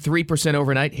 60%, up 3%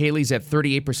 overnight. Haley's at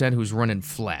 38%, who's running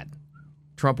flat.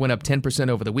 Trump went up 10%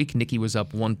 over the week. Nikki was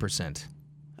up 1%.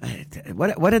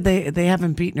 What did they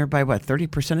haven't beaten her by 30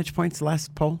 percentage points the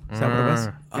last poll? Is that what it was?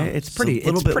 It's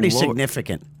pretty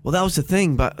significant. Well, that was the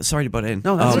thing, but sorry to butt in.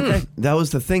 No, that's okay. That was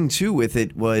the thing too with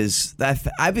it was that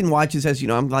I've been watching this,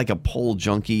 I'm like a poll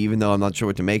junkie, even though I'm not sure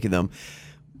what to make of them.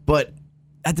 But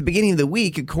at the beginning of the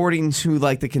week, according to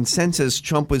the consensus,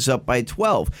 Trump was up by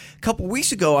 12. A couple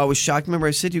weeks ago, I was shocked. Remember,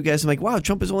 I said to you guys, I'm like, wow,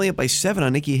 Trump is only up by 7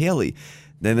 on Nikki Haley.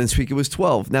 Then this week it was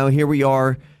 12. Now here we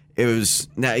are.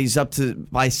 Now he's up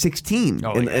by 16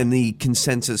 in the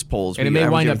consensus polls. And it may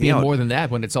wind up being more than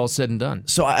that when it's all said and done.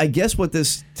 So I guess what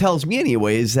this tells me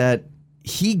anyway is that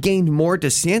he gained more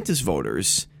DeSantis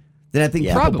voters than I think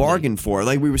people bargained for.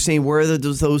 Like we were saying, where are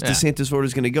those DeSantis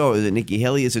voters going to go? Is it Nikki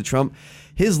Haley? Is it Trump?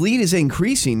 His lead is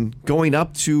increasing going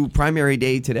up to primary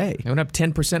day today. It went up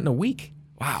 10% in a week.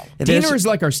 Wow. It Diener is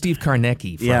like our Steve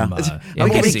Carnecki from I'm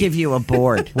going to give you a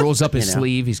board. Rolls up his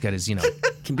sleeve. He's got his,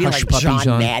 Can be like John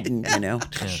Madden,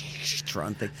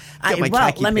 strong thing.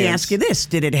 Let me ask you this.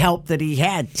 Did it help that he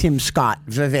had Tim Scott,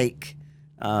 Vivek,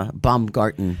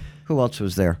 Baumgarten? Who else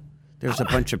was there? There's a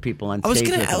bunch of people on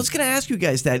stage. I was going to ask you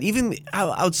guys that, even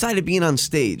outside of being on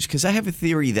stage, because I have a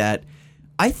theory that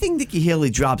I think Nikki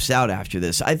Haley drops out after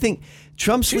this. I think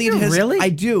Trump's lead has... Really? I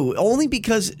do. Only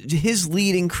because his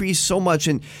lead increased so much.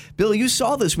 And, Bill, you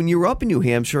saw this when you were up in New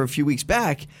Hampshire a few weeks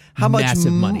back. How much...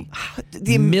 Massive money.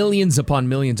 Millions upon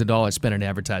millions of dollars spent on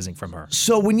advertising from her.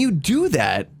 So when you do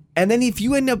that, and then if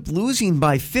you end up losing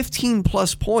by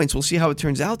 15-plus points, we'll see how it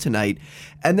turns out tonight,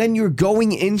 and then you're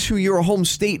going into your home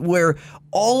state where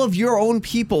all of your own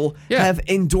people have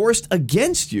endorsed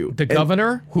against you. The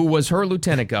governor, who was her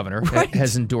lieutenant governor,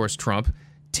 has endorsed Trump.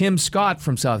 Tim Scott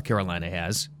from South Carolina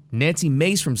has. Nancy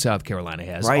Mace from South Carolina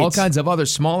has. All kinds of other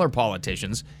smaller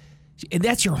politicians. And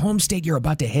that's your home state you're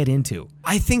about to head into.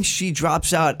 I think she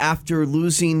drops out after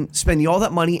spending all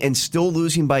that money and still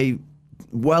losing by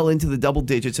well into the double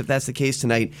digits, if that's the case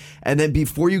tonight. And then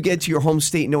before you get to your home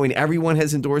state, knowing everyone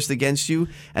has endorsed against you,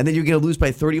 and then you're going to lose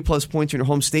by 30-plus points in your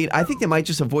home state, I think they might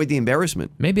just avoid the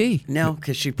embarrassment. Maybe. No,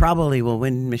 because she probably will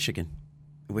win Michigan,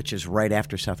 which is right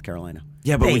after South Carolina.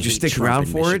 Yeah, but would you stick around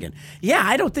for Michigan. Yeah,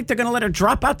 I don't think they're going to let her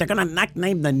drop out. They're going to not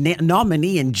name the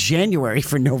nominee in January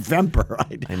for November.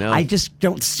 I know. I just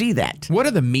don't see that. What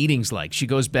are the meetings like? She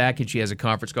goes back and she has a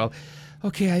conference call.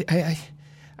 Okay,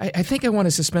 I think I want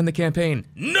to suspend the campaign.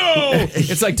 No!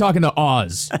 It's like talking to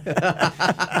Oz.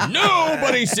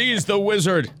 Nobody sees the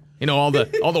wizard. You know, all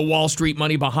the Wall Street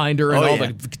money behind her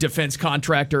and the defense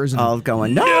contractors. And, all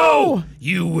going, no!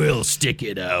 You will stick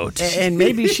it out. And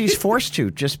maybe she's forced to,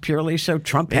 just purely so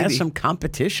Trump has some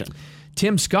competition.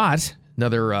 Tim Scott,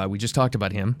 another, we just talked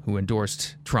about him, who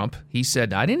endorsed Trump. He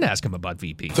said, I didn't ask him about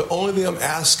VP. The only thing I'm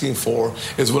asking for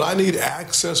is when I need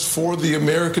access for the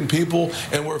American people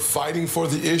and we're fighting for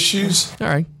the issues. All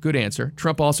right, good answer.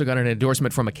 Trump also got an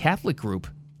endorsement from a Catholic group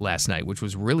last night, which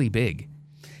was really big.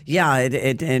 Yeah,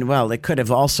 it could have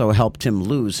also helped him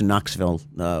lose Knoxville,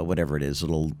 whatever it is,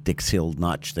 little Dix Hill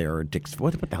Notch there, or Dix.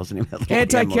 What the hell's the name of that?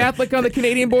 Anti-Catholic on the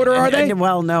Canadian border, are they?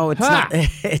 Well, no, it's not.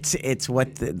 It's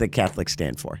what the Catholics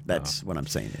stand for. That's what I'm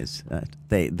saying is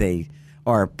they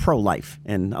are pro-life,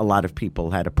 and a lot of people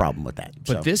had a problem with that.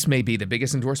 But this may be the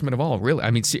biggest endorsement of all, really.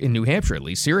 I mean, in New Hampshire, at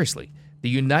least, seriously. The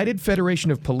United Federation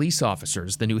of Police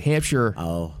Officers, the New Hampshire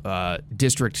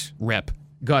district rep,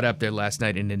 got up there last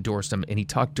night and endorsed him, and he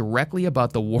talked directly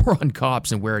about the war on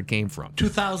cops and where it came from.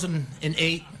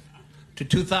 2008 to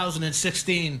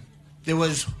 2016, there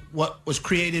was what was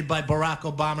created by Barack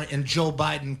Obama and Joe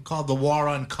Biden called the war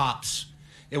on cops.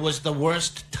 It was the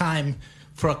worst time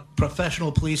for a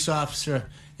professional police officer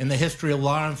in the history of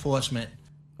law enforcement.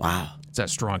 Wow. It's a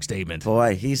strong statement.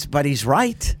 Boy, he's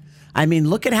right. I mean,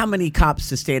 look at how many cops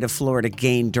the state of Florida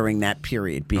gained during that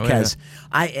period. Because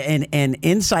an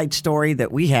inside story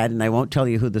that we had, and I won't tell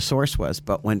you who the source was,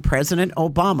 but when President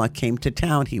Obama came to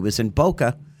town, he was in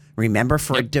Boca, remember,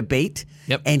 for a debate,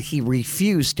 and he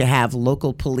refused to have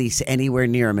local police anywhere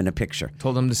near him in a picture.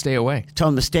 Told him to stay away. Told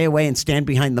him to stay away and stand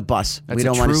behind the bus. We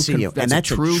don't want to see you. And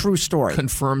that's a true story.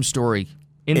 Confirmed story.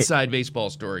 Inside baseball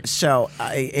story. So,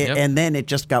 and then it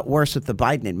just got worse with the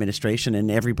Biden administration and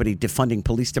everybody defunding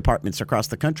police departments across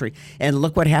the country. And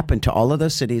look what happened to all of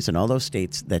those cities and all those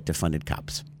states that defunded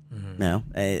cops. Now,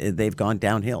 they've gone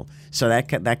downhill. So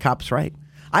that cop's right.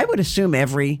 I would assume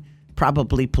every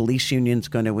probably police union's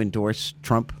going to endorse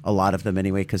Trump, a lot of them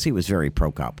anyway, because he was very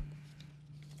pro-cop.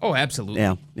 Oh,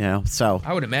 absolutely. Yeah. So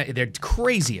I would imagine they're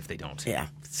crazy if they don't. Yeah.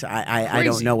 So I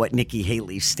don't know what Nikki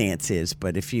Haley's stance is,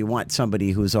 but if you want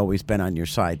somebody who's always been on your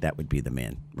side, that would be the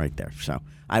man right there. So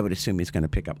I would assume he's going to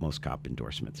pick up most cop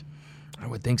endorsements. I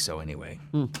would think so anyway.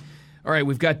 All right,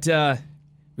 we've got the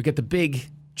big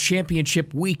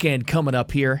championship weekend coming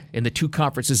up here in the two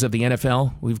conferences of the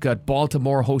NFL. We've got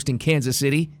Baltimore hosting Kansas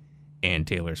City and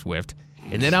Taylor Swift.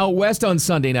 And then out west on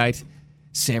Sunday night,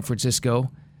 San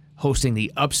Francisco hosting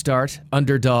the upstart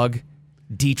underdog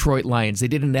Detroit Lions. They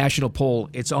did a national poll.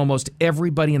 It's almost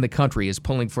everybody in the country is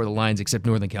pulling for the Lions except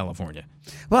Northern California.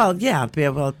 Well, yeah,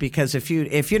 because if you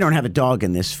don't have a dog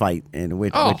in this fight,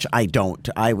 which I don't,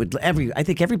 I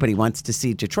think everybody wants to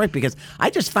see Detroit, because I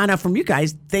just found out from you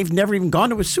guys they've never even gone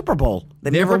to a Super Bowl.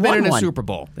 They've never been won in one. a Super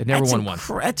Bowl. They've never won one.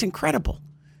 That's incredible.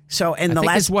 So, and I the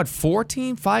think last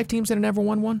it's 5 teams that have never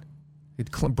won one.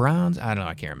 Browns? I don't know.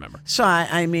 I can't remember. So,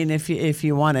 I mean, if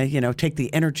you want to, take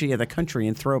the energy of the country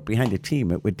and throw it behind a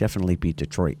team, it would definitely be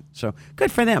Detroit. So,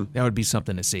 good for them. That would be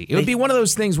something to see. It would be one of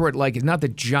those things where it's not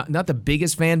the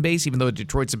biggest fan base, even though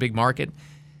Detroit's a big market,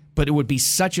 but it would be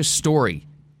such a story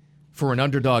for an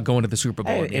underdog going to the Super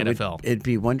Bowl in the NFL. It'd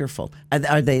be wonderful.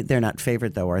 Are they? They're not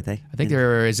favored, though, are they? I think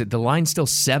is it the line still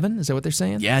 7? Is that what they're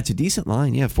saying? Yeah, it's a decent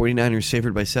line. Yeah, 49ers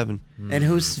favored by 7. And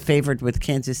who's favored with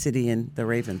Kansas City and the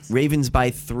Ravens? Ravens by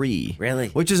 3. Really?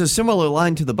 Which is a similar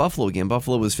line to the Buffalo game.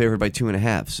 Buffalo was favored by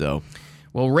 2.5. So,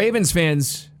 well, Ravens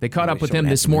fans, they caught up with them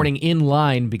this morning in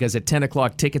line because at 10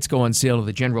 o'clock tickets go on sale to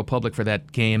the general public for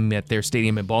that game at their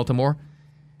stadium in Baltimore.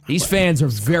 These fans are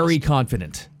very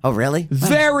confident. Oh, really?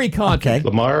 Very confident. Okay.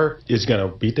 Lamar is going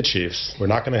to beat the Chiefs. We're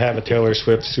not going to have a Taylor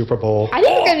Swift Super Bowl. I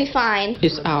think we're going to be fine.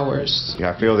 It's ours.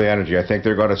 Yeah, I feel the energy. I think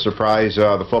they're going to surprise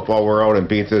the football world and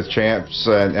beat the champs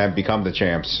and become the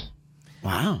champs.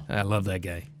 Wow. I love that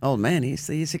guy. Oh, man, he's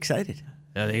excited.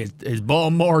 It's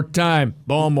Baltimore time.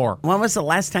 Baltimore. When was the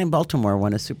last time Baltimore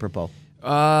won a Super Bowl?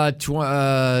 It's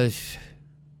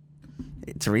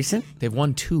recent? They've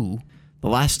won 2. The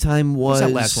last time was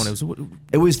that last one?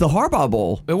 It was the Harbaugh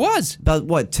Bowl. It was about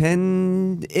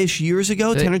 10-ish years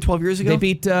ago, 10 or 12 years ago. They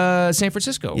beat San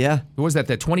Francisco. Yeah. What was that?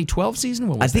 The 2012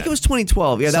 season? I think it was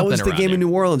 2012. Yeah, that was the game in New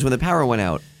Orleans when the power went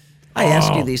out. I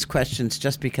ask you these questions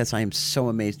just because I am so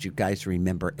amazed you guys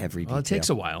remember every detail. Well, it takes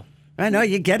a while. I know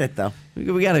you get it though.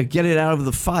 We got to get it out of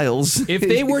the files. If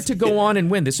they were to go on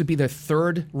and win, this would be their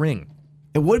 3rd ring.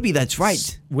 It would be. That's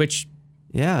right. Which.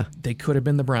 Yeah. They could have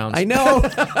been the Browns. I know.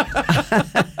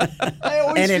 I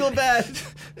always feel bad.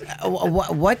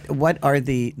 What are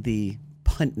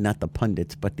not the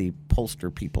pundits, but the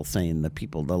pollster people saying,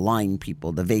 the line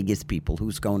people, the Vegas people,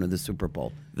 who's going to the Super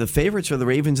Bowl? The favorites are the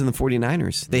Ravens and the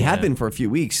 49ers. They have been for a few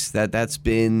weeks. That's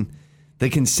been The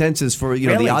consensus for the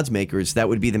Really? odds makers, that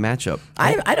would be the matchup.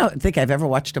 I don't think I've ever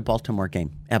watched a Baltimore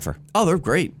game, ever. Oh, they're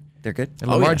great. They're good? And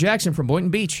Lamar Jackson from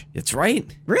Boynton Beach. That's right.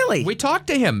 Really? We talked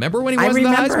to him. Remember when he I won the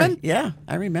remember. Heisman? Yeah,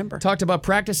 I remember. Talked about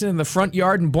practicing in the front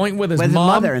yard in Boynton with his With his mom.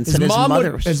 mother, and said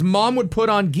His mom would put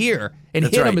on gear and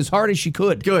That's hit right. him as hard as she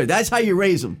could. Good. That's how you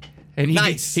raise them. And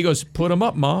Nice. he goes, put him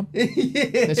up, Mom.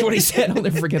 That's what he said. I'll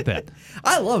never forget that.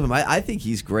 I love him. I think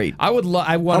he's great. I want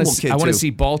Humble kid, to too. see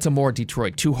Baltimore,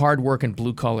 Detroit, two hard-working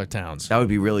blue-collar towns. That would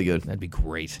be really good. That'd be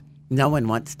great. No one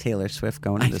wants Taylor Swift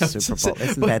going to the Super Bowl.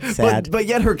 Isn't But- that sad? But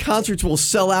yet her concerts will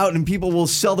sell out and people will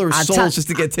sell their souls just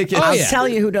to get tickets. I'll tell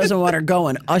you who doesn't want her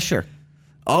going. Usher.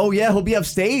 Oh, yeah, he'll be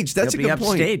upstaged. That's He'll a good be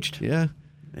point. upstaged.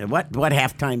 Yeah. What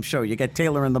halftime show? You got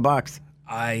Taylor in the box.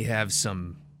 I have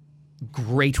some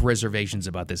great reservations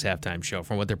about this halftime show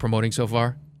from what they're promoting so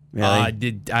far.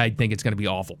 Really? I think it's going to be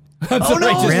awful. Oh, no,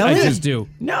 I really? just do.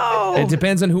 No. It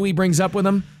depends on who he brings up with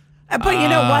him. But you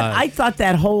know what? I thought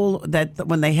that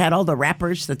when they had all the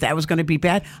rappers, that was going to be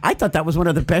bad. I thought that was one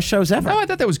of the best shows ever. No, I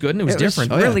thought that was good and it was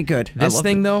different. really good. This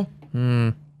thing, though,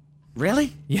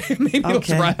 Really? yeah, maybe it was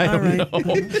Okay, right. I all don't right.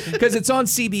 know. Because it's on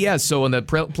CBS, so in the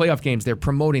playoff games, they're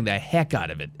promoting the heck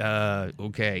out of it.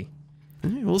 Okay.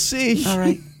 We'll see. All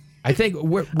right. I think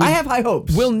I have high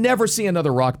hopes. we'll never see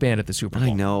another rock band at the Super Bowl.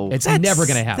 I know. It's never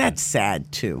going to happen. That's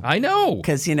sad, too. I know.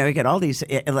 Because, you get all these,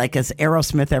 like, as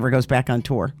Aerosmith ever goes back on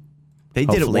tour. They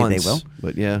did Hopefully it once. they will.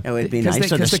 But yeah. It would be 'Cause nice.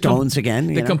 So the the Stones again.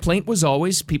 The complaint was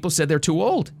always people said they're too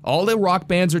old. All the rock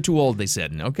bands are too old, they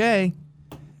said. Okay.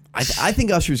 I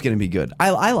think Usher's going to be good.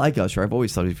 I like Usher. I've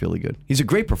always thought he's really good. He's a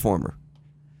great performer.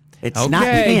 It's Okay. not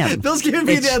him. Bill's giving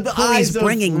me It's the who eyes he's of-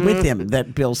 bringing with him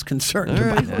that Bill's concerned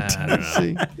about. I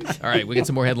don't know. All right, we got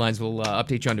some more headlines. We'll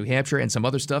update you on New Hampshire and some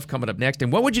other stuff coming up next.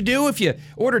 And what would you do if you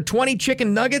ordered 20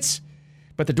 chicken nuggets,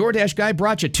 but the DoorDash guy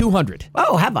brought you 200?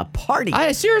 Oh, have a party.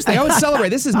 Seriously, I would celebrate.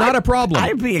 This is not a problem.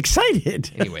 I'd be excited.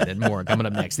 Anyway, then more coming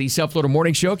up next. The South Florida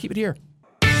Morning Show. Keep it here.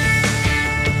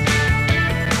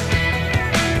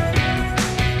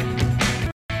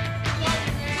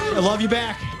 I love you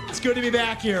back. It's good to be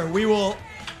back here. We will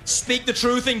speak the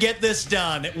truth and get this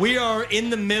done. We are in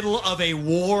the middle of a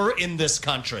war in this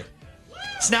country.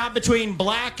 It's not between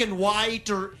black and white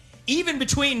or even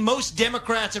between most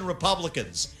Democrats and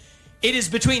Republicans. It is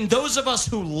between those of us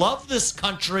who love this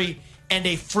country and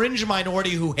a fringe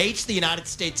minority who hates the United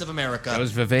States of America. That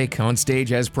was Vivek on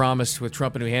stage as promised with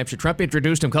Trump in New Hampshire. Trump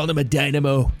introduced him, called him a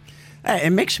dynamo.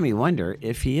 It makes me wonder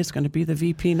if he is going to be the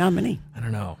VP nominee. I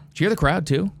don't know. Did you hear the crowd,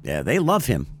 too? Yeah, they love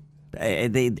him.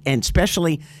 And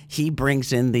especially he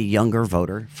brings in the younger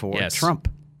voter for Yes. Trump,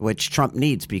 which Trump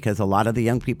needs because a lot of the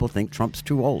young people think Trump's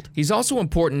too old. He's also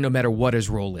important no matter what his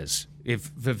role is.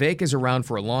 If Vivek is around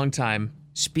for a long time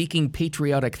speaking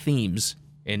patriotic themes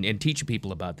and teaching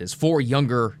people about this for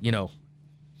younger,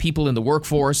 people in the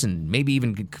workforce and maybe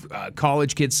even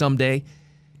college kids someday,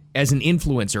 as an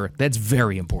influencer, that's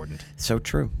very important. So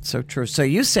true. So true. So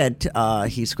you said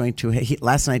he's going to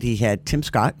last night he had Tim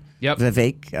Scott,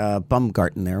 Vivek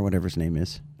Baumgarten there, whatever his name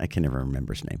is. I can never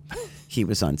remember his name. He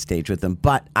was on stage with them.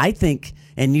 But I think,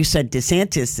 and you said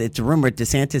DeSantis, it's rumored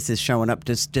DeSantis is showing up.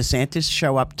 Does DeSantis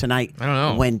show up tonight I don't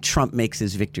know. when Trump makes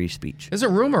his victory speech? There's a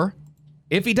rumor.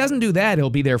 If he doesn't do that, he'll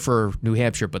be there for New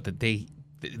Hampshire. But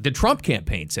the Trump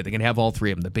campaign said they're going to have all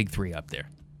three of them, the big three up there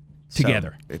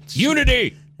together. It's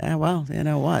unity. Well, you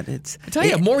know what? I tell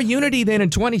you, more unity than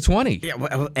in 2020. Yeah,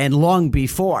 well, and long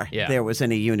before Yeah. there was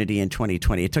any unity in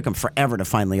 2020. It took them forever to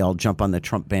finally all jump on the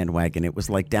Trump bandwagon. It was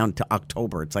like down to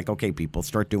October. It's like, okay, people,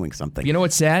 start doing something. You know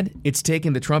what's sad? It's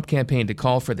taking the Trump campaign to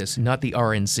call for this, not the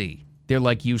RNC. They're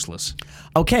like useless.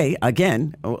 Okay,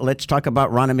 again, let's talk about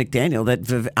Ronna McDaniel.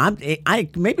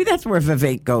 Maybe that's where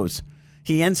Vivek goes.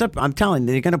 He ends up, I'm telling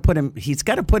you, they're going to put him, he's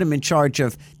got to put him in charge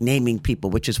of naming people,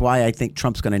 which is why I think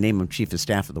Trump's going to name him chief of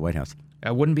staff of the White House.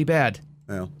 That wouldn't be bad.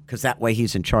 Because that way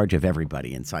he's in charge of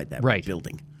everybody inside that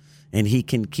building. And he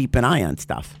can keep an eye on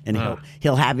stuff. And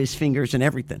he'll have his fingers in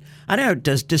everything. I don't know,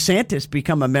 does DeSantis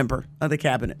become a member of the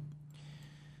cabinet?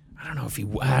 I don't know if he.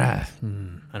 I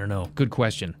don't know. Good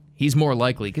question. He's more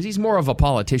likely because he's more of a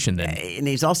politician than. And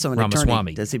he's also an Ramaswamy.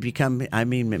 attorney. Does he become? I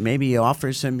mean, maybe he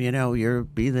offers him. Be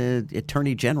the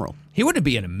attorney general. He would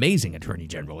be an amazing attorney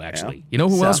general. Actually, you know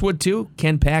who So- else would too?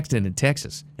 Ken Paxton in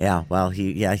Texas. Yeah. Well,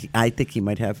 I think he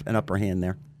might have an upper hand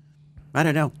there. I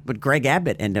don't know, but Greg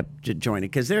Abbott ended up joining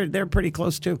because they're pretty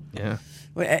close too. Yeah.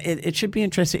 Well, it should be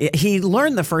interesting. He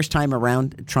learned the first time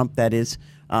around, Trump, that is,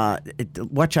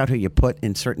 watch out who you put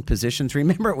in certain positions.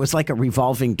 Remember, it was like a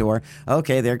revolving door.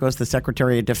 Okay, there goes the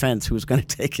Secretary of Defense. Who's going to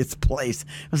take his place?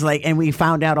 It was like, and we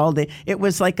found out it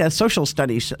was like a social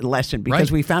studies lesson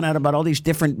because we found out about all these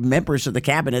different members of the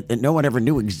cabinet that no one ever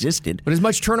knew existed. But as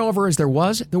much turnover as there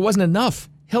wasn't enough.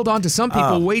 Held on to some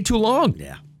people way too long.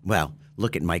 Yeah. Well,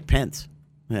 look at Mike Pence.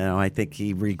 I think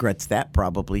he regrets that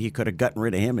probably. He could have gotten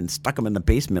rid of him and stuck him in the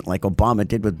basement like Obama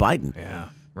did with Biden. Yeah,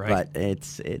 right. But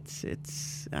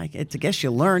I guess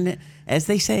you learn, as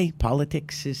they say,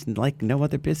 politics is like no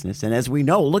other business. And as we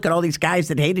know, look at all these guys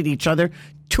that hated each other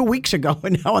 2 weeks ago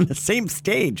and now on the same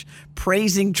stage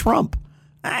praising Trump.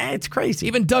 It's crazy.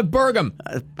 Even Doug Burgum.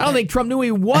 I don't think Trump knew who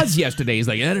he was yesterday. He's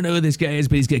like, I don't know who this guy is,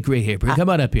 but he's got great hair. Come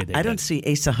on up here. I don't see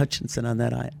Asa Hutchinson on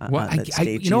that, that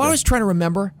stage. I was trying to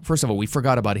remember? First of all, we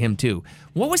forgot about him, too.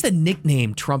 What was the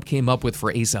nickname Trump came up with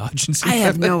for Asa Hutchinson? I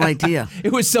have no idea.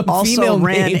 It was some also female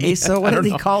ran name. Asa. What did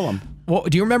he call him? Well,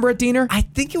 do you remember it, Diener? I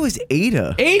think it was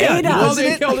Ada. Ada. Well,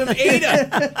 they killed him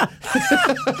Ada.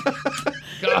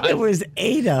 God. It was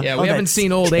Ada. Yeah, we haven't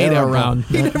seen old terrible. Ada around.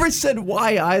 He never said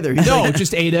why either.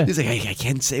 Just Ada. He's like, I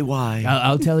can't say why.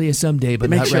 I'll tell you someday,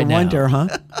 but not right now. Makes you wonder, huh?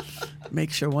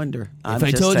 Makes you wonder. If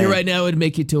I told you right now, it'd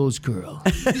make your toes curl.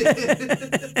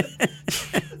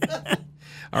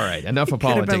 All right, enough of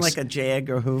politics. Could have been like a J.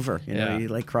 Edgar Hoover. He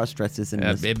like cross dresses in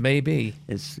it may be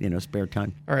his spare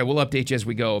time. All right, we'll update you as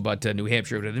we go about New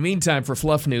Hampshire. But in the meantime, for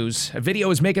Fluff News, a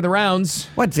video is making the rounds.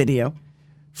 What video?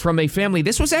 From a family.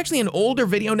 This was actually an older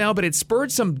video now, but it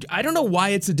spurred some. I don't know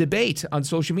why it's a debate on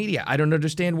social media. I don't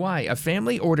understand why. A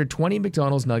family ordered 20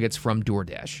 McDonald's nuggets from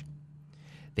DoorDash.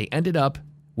 They ended up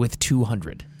with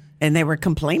 200. And they were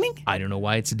complaining? I don't know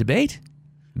why it's a debate.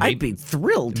 I'd be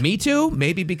thrilled. Me too.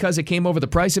 Maybe because it came over the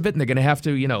price of it and they're going to have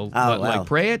to,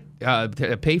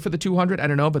 pay for the 200. I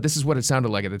don't know, but this is what it sounded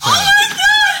like at the time. Oh my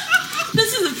God!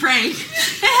 This is a prank. It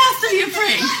has to be a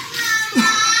prank.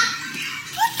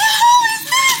 What the hell is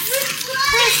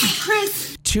this?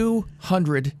 Chris.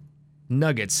 200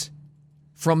 nuggets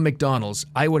from McDonald's,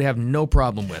 I would have no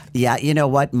problem with. Yeah, you know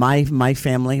what? My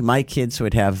family, my kids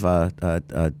would have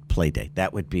a play date.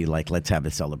 That would be like, let's have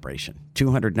a celebration.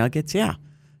 200 nuggets, yeah.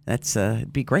 That's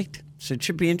it'd be great. So it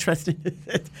should be interesting.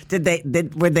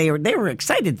 They were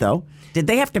excited though. Did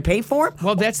they have to pay for it?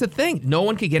 Well, that's the thing. No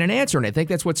one could get an answer, and I think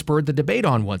that's what spurred the debate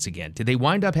on once again. Did they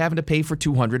wind up having to pay for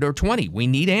 200 or 20? We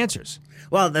need answers.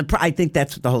 Well, I think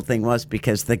that's what the whole thing was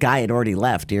because the guy had already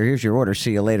left. Here's your order.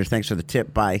 See you later. Thanks for the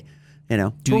tip. Bye.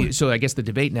 So I guess the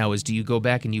debate now is: do you go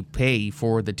back and you pay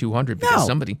for the 200 because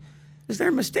somebody? Is there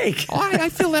a mistake? Oh, I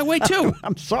feel that way too.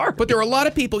 I'm sorry, but there are a lot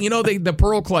of people. The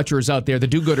pearl clutchers out there, the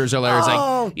do-gooders are there.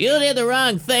 Like, you did the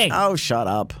wrong thing. Oh, shut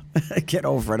up. Get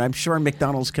over it. I'm sure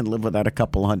McDonald's can live without a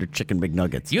couple hundred chicken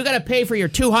McNuggets. You got to pay for your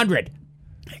 200.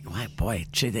 Boy,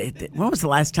 when was the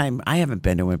last time? I haven't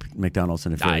been to McDonald's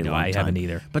in a very long time. I haven't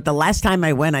either. But the last time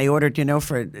I went, I ordered,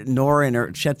 for Nora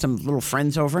and she had some little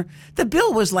friends over. The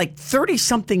bill was like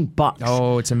 30-something bucks.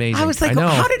 Oh, it's amazing. I was like,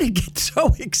 how did it get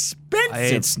so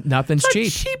expensive? Nothing's it's cheap.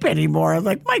 Not cheap anymore. I'm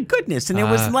like, my goodness. And it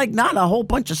was like not a whole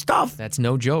bunch of stuff. That's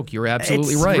no joke. You're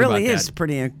absolutely right. It really is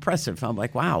pretty impressive. I'm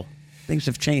like, wow. Things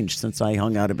have changed since I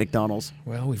hung out at McDonald's.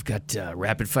 Well, we've got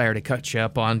rapid fire to catch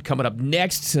up on coming up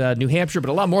next, New Hampshire, but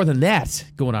a lot more than that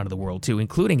going on in the world, too,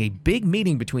 including a big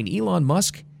meeting between Elon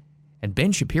Musk and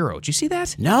Ben Shapiro. Did you see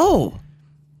that? No.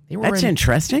 That's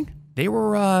interesting. They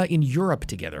were in Europe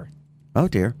together. Oh,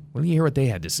 dear. Well, you hear what they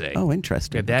had to say. Oh,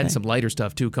 interesting. Got that and some lighter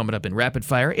stuff, too, coming up in rapid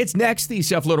fire. It's next, the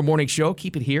South Florida Morning Show.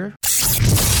 Keep it here.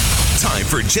 Time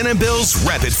for Jen and Bill's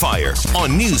Rapid Fire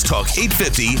on News Talk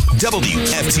 850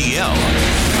 WFTL.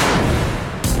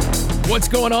 What's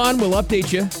going on? We'll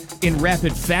update you in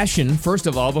rapid fashion. First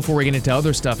of all, before we get into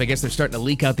other stuff, I guess they're starting to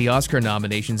leak out the Oscar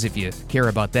nominations if you care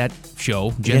about that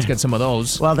show. Jen's got some of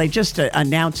those. Well, they just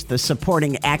announced the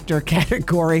supporting actor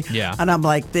category. Yeah. And I'm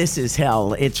like, this is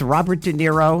hell. It's Robert De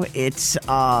Niro. It's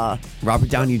Robert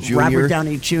Downey Jr. Robert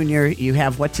Downey Jr. You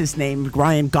have, what's his name?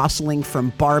 Ryan Gosling from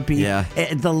Barbie. Yeah.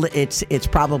 It's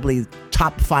probably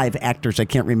top 5 actors. I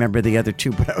can't remember the other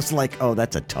 2, but I was like, oh,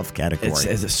 that's a tough category.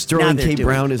 Sterling K.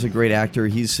 Brown is a great actor.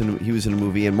 He was in a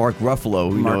movie. And Mark Ruffalo,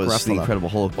 who knows the Incredible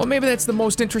Hulk. Well, maybe that's the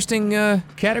most interesting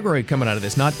category coming out of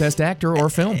this. Not Best Actor or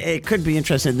Film. It could be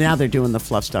interesting. Now they're doing the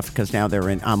fluff stuff because now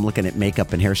I'm looking at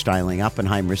makeup and hairstyling.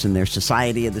 Oppenheimer's in there.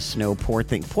 Society of the Snow. Poor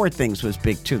Things was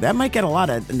big, too. That might get a lot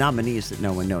of nominees that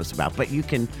no one knows about. But you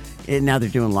can... Now they're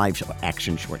doing live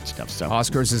action short stuff. So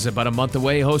Oscars is about a month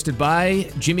away, hosted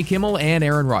by Jimmy Kimmel and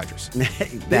Aaron Rodgers.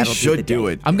 They should do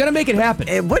it. I'm going to make it happen.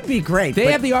 It would be great.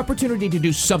 They have the opportunity to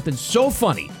do something so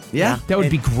funny Yeah. That would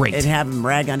be great. And have them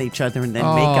rag on each other and then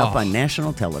make up on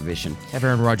national television. Have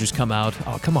Aaron Rodgers come out.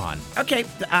 Oh, come on. Okay,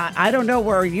 I don't know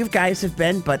where you guys have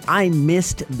been, but I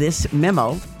missed this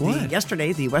memo. What?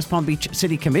 Yesterday, the West Palm Beach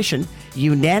City Commission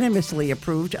unanimously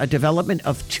approved a development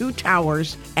of 2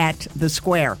 towers at the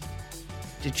Square.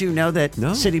 Did you know that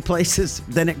City Places,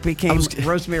 then it became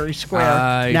Rosemary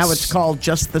Square. Now it's called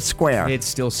just the Square. It's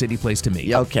still City Place to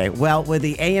me. Okay, well, where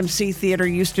the AMC Theater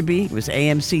used to be, it was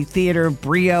AMC Theater,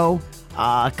 Brio,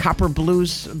 Copper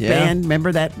Blues Band.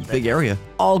 Remember that? Big area.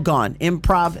 All gone.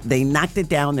 Improv, they knocked it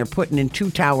down. They're putting in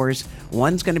 2 towers.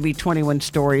 One's going to be 21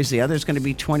 stories. The other's going to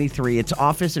be 23. It's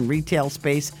office and retail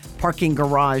space, parking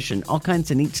garage, and all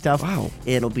kinds of neat stuff. Wow.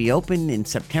 It'll be open in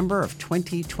September of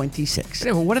 2026.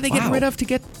 What are they getting rid of to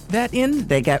get that in?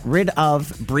 They got rid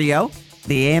of Brio,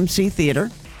 the AMC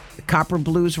Theater, the Copper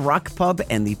Blues Rock Pub,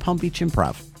 and the Palm Beach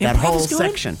Improv. That Improv whole is gone?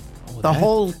 section.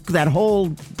 That whole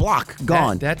block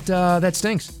gone. That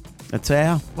stinks. That's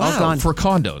all gone. For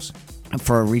condos.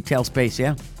 For retail space,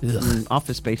 yeah.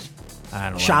 Office space. I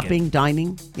don't Shopping,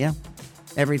 dining, yeah.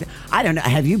 Everything. I don't know.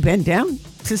 Have you been down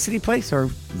to City Place or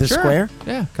the Square?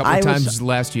 Yeah, a couple of times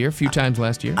last year. A few times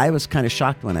last year. I was kind of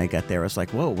shocked when I got there. I was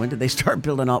like, whoa, when did they start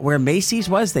building all... Where Macy's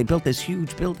was, they built this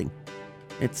huge building.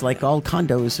 It's like all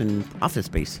condos and office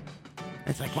space.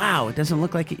 It's like, wow, it doesn't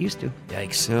look like it used to.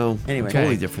 Yikes. So, Anyway.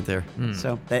 totally different there.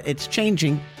 So it's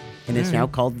changing, and it's now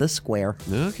called the Square.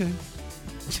 Okay.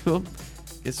 Well,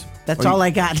 That's all I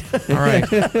got. All right.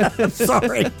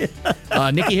 Sorry.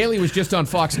 Nikki Haley was just on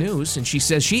Fox News, and she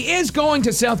says she is going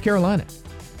to South Carolina.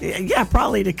 Yeah,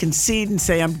 probably to concede and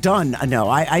say I'm done. No,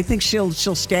 I think she'll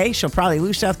stay. She'll probably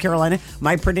lose South Carolina.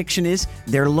 My prediction is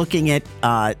they're looking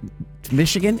at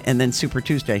Michigan and then Super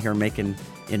Tuesday here making,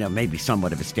 maybe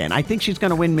somewhat of a stand. I think she's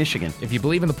going to win Michigan. If you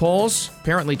believe in the polls,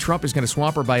 apparently Trump is going to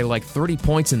swamp her by like 30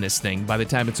 points in this thing by the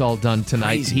time it's all done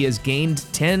tonight. Crazy. He has gained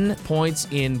 10 points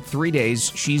in 3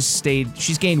 days. She's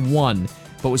gained 1,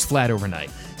 but was flat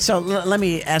overnight. So let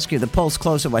me ask you, the polls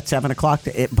close at what, 7 o'clock?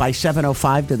 By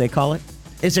 7:05, do they call it?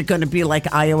 Is it going to be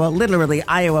like Iowa? Literally,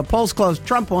 Iowa, polls closed,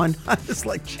 Trump won. I'm just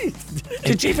like, geez,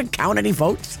 did you even count any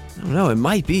votes? I don't know. It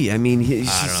might be. I mean,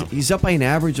 he's up by an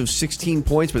average of 16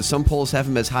 points, but some polls have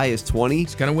him as high as 20.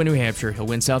 He's going to win New Hampshire. He'll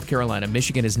win South Carolina.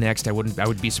 Michigan is next. I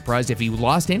would be surprised if he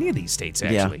lost any of these states,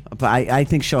 actually. Yeah, but I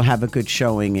think she'll have a good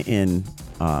showing in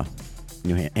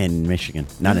Michigan,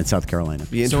 not in South Carolina.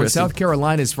 So in South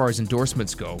Carolina, as far as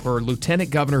endorsements go, her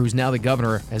lieutenant governor, who's now the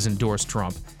governor, has endorsed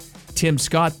Trump. Tim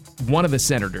Scott, one of the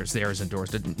senators there, has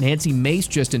endorsed it. Nancy Mace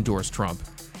just endorsed Trump,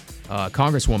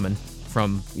 congresswoman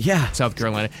from South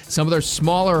Carolina. Some of their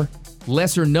smaller,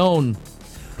 lesser-known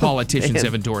politicians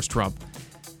have endorsed Trump.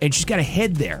 And she's got to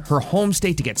head there, her home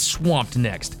state, to get swamped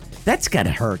next. That's got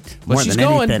to hurt But more she's than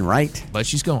going. anything, right? But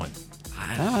she's going.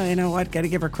 Oh, you know what? Got to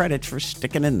give her credit for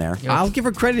sticking in there. I'll give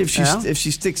her credit if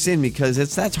she sticks in, because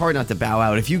that's hard not to bow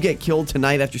out. If you get killed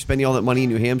tonight after spending all that money in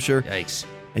New Hampshire, yikes,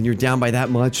 and you're down by that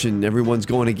much, and everyone's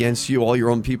going against you, all your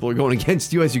own people are going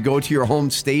against you as you go to your home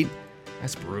state.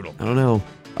 That's brutal. I don't know.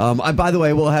 By the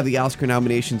way, we'll have the Oscar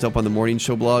nominations up on the Morning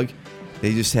Show blog.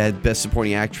 They just had Best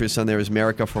Supporting Actress on there is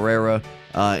America Ferrera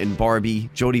in Barbie,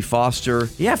 Jodie Foster.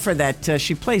 Yeah, for that,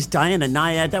 she plays Diana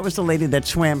Nyad. That was the lady that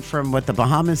swam from, the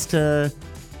Bahamas to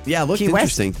Yeah, it looked Key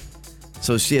West. interesting.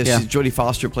 So, Jodie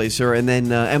Foster plays her, and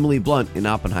then Emily Blunt in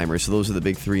Oppenheimer. So those are the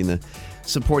big three in the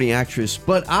supporting actress.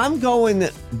 But I'm going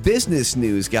business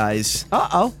news, guys.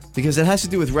 Uh-oh. Because it has to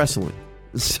do with wrestling.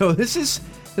 So this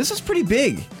is pretty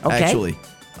big, actually.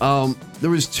 There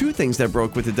was 2 things that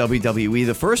broke with the WWE.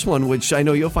 The first one, which I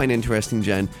know you'll find interesting,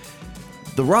 Jen.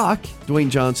 The Rock, Dwayne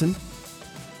Johnson.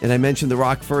 And I mentioned The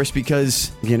Rock first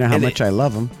because... You know how much I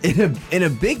love him. In a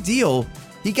big deal,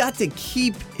 he got to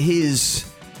keep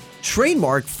his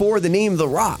trademark for the name The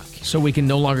Rock. So we can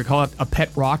no longer call it a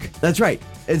pet rock? That's right.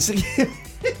 It's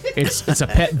a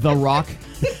pet The Rock.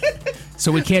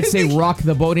 So we can't say rock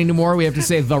the boat anymore. We have to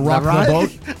say the rock the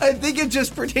boat. I think it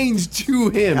just pertains to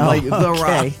him, The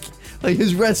Rock, like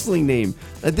his wrestling name.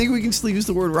 I think we can still use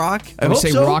the word rock. I would hope say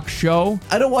so. rock show.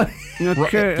 I don't want.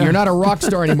 You're not a rock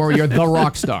star anymore. You're the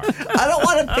rock star. I don't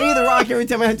want to pay The Rock every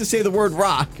time I have to say the word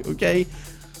rock. Okay.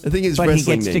 I think his wrestling he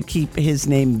gets name. to keep his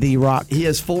name, The Rock. He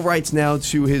has full rights now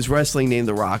to his wrestling name,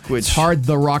 The Rock, which... It's hard,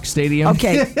 The Rock Stadium.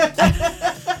 Okay.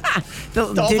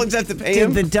 Dolphins have to pay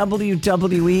him? Did the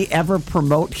WWE ever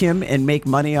promote him and make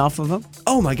money off of him?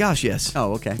 Oh, my gosh, yes.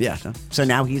 Oh, okay. Yeah. So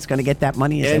now he's going to get that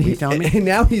money, is that what you're telling me? And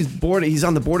now he's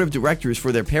on the board of directors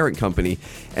for their parent company.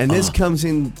 And this comes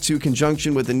into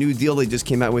conjunction with a new deal they just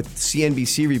came out with.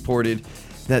 CNBC reported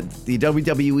that the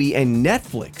WWE and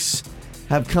Netflix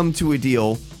have come to a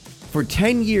deal for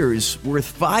 10 years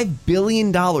worth $5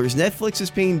 billion. Netflix is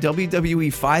paying WWE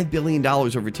 $5 billion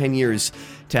over 10 years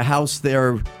to house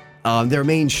their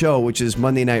main show, which is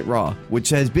Monday Night Raw, which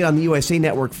has been on the USA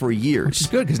Network for years. Which is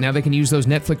good, because now they can use those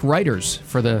Netflix writers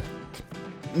for the...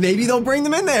 Maybe they'll bring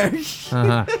them in there.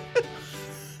 Uh-huh.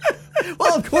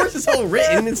 Well, of course it's all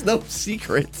written. It's no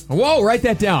secret. Whoa, write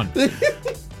that down.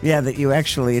 Yeah, that you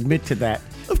actually admit to that.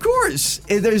 Of course.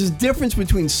 There's a difference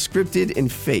between scripted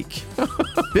and fake.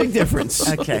 Big difference.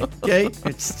 Okay. Okay?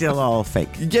 It's still all fake.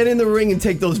 You get in the ring and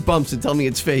take those bumps and tell me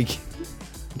it's fake.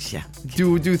 Yeah.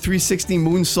 Do 360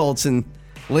 moonsaults and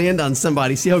land on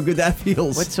somebody. See how good that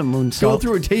feels. What's a moonsault? Go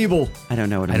through a table. I don't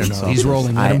know what a I don't moonsault know. He's is.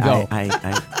 rolling. Let him go.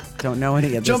 I don't know any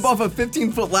of this. Jump off a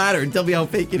 15-foot ladder and tell me how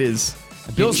fake it is.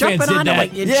 Bills fans did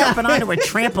that. You're jumping onto a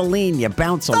trampoline. You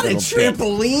bounce a Not little a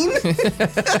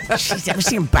trampoline. She's ever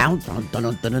seen him bounce?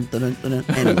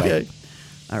 Anyway. Okay.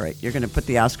 All right, you're going to put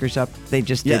the Oscars up? They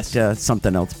just Yes. did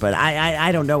something else, but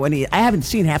I don't know any. I haven't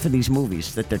seen half of these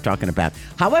movies that they're talking about.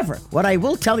 However, what I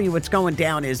will tell you what's going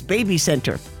down is Baby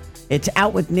Center. It's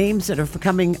out with names that are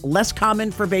becoming less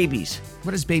common for babies.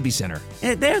 What is Baby Center?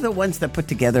 They're the ones that put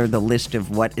together the list of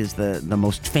what is the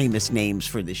most famous names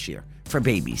for this year for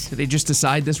babies. Did they just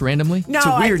decide this randomly? No, It's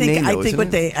a weird name, though,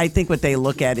 I think what they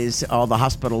look at is all the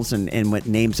hospitals and what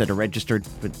names that are registered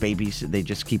with babies. They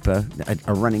just keep a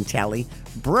running tally.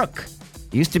 Brooke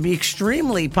used to be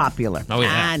extremely popular. Oh,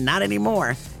 yeah. Not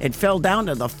anymore. It fell down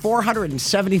to the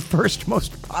 471st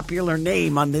most popular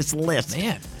name on this list.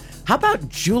 Man. How about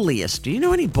Julius? Do you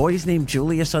know any boys named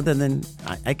Julius other than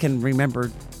I can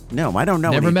remember? No, I don't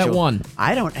know. Never any met one.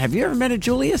 I don't. Have you ever met a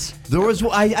Julius? There was.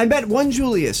 I met one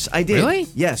Julius. I did. Really?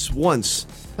 Yes, once.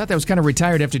 I thought that was kind of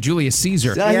retired after Julius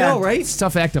Caesar. I know, right? It's a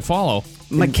tough act to follow.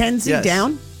 Mackenzie Yes.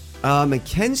 down?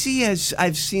 Mackenzie has.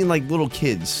 I've seen like little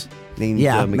kids named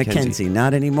Mackenzie.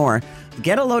 Not anymore.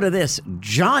 Get a load of this.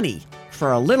 Johnny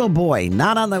for a little boy.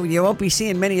 Not on the. You won't be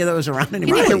seeing many of those around You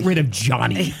anymore. need to get rid of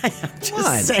Johnny.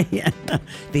 Just saying.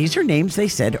 These are names they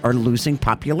said are losing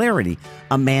popularity.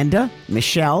 Amanda,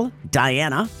 Michelle,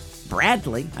 Diana,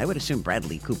 Bradley. I would assume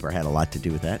Bradley Cooper had a lot to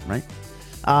do with that, right?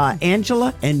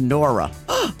 Angela and Nora.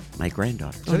 My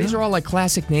granddaughter. So these are all like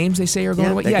classic names they say are going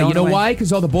Yeah, away? they're Yeah, going you know away. why?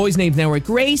 Because all the boys' names now are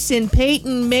Grayson,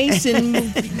 Peyton, Mason,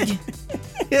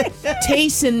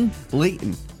 Tayson,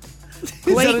 Leighton.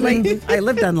 Leighton. I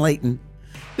lived on Leighton.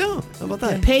 No, how about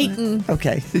that? Peyton,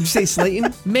 Okay. Did you say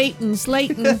Slayton? Mayton,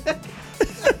 Slayton.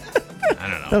 I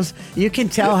don't know. Those, you can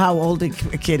tell how old a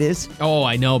kid is Oh,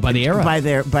 I know, by the era. by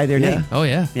their name. Oh,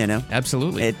 yeah. You know?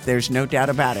 Absolutely. There's no doubt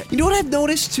about it. You know what I've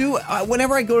noticed too?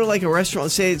 Whenever I go to like a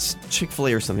restaurant, say it's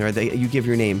Chick-fil-A or something, right? You give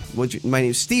your name. My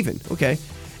name's Steven. Okay.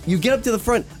 You get up to the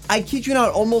front. I kid you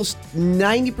not, almost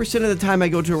 90% of the time I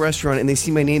go to a restaurant and they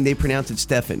see my name, they pronounce it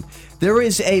Stefan. There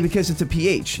is because it's a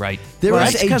PH. Right. There Well,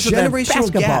 is that's a because of the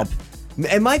generational basketball. gap.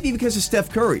 It might be because of Steph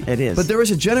Curry. It is. But there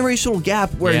is a generational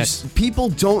gap where Yes. people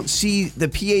don't see the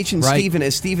PH in Right. Steven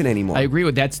as Steven anymore. I agree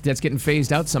with that. That's getting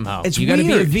phased out somehow. It's you got to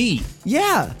be a weird. V.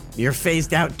 Yeah. You're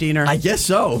phased out, Diener. I guess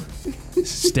so.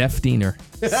 Steph Diener.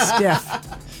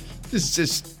 Steph.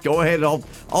 Just go ahead.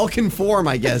 I'll conform,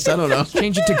 I guess. I don't know.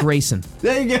 Change it to Grayson.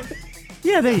 There you go.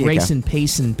 Yeah, there you Grayson,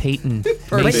 Payson, Peyton. go.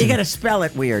 But Mason. you got to spell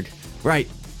it weird. Right.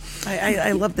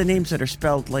 I love the names that are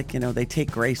spelled like, they take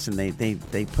Grace and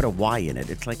they put a Y in it.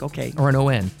 It's like, okay. Or an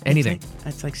ON. Anything.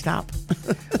 It's like stop.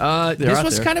 This out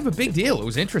was there. kind of a big deal. It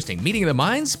was interesting. Meeting of the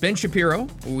Minds, Ben Shapiro,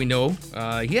 who we know,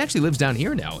 he actually lives down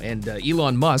here now, and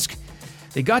Elon Musk.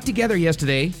 They got together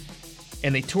yesterday,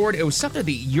 and they toured. It was something of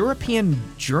the European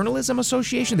Journalism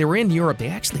Association. They were in Europe. They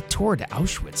actually toured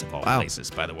Auschwitz, of all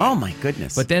places, by the way. Oh, my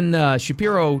goodness. But then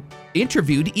Shapiro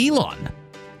interviewed Elon.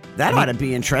 That ought to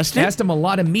be interesting. Asked him a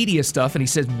lot of media stuff, and he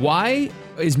says, why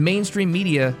is mainstream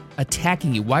media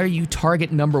attacking you? Why are you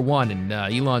target number one? And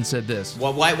Elon said this.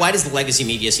 Well, why does the legacy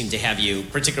media seem to have you,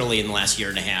 particularly in the last year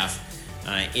and a half,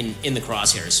 in the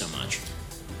crosshairs so much?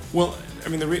 Well, I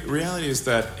mean, the reality is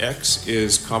that X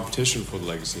is competition for the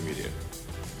legacy media.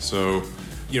 So,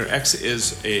 X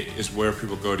is where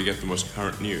people go to get the most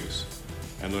current news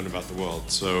and learn about the world.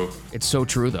 So It's so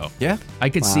true, though. Yeah. I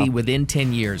could Wow. see within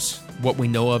 10 years what we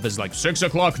know of as like 6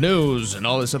 o'clock news and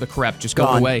all this other crap just going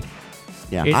Gone. away.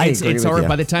 Yeah, It- I it's agree it's with already, you.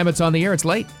 by the time it's on the air, it's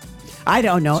late. I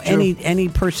don't know It's true. any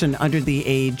person under the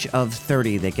age of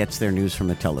 30 that gets their news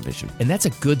from a television. And that's a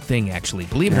good thing, actually,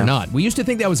 believe it Yeah. or not. We used to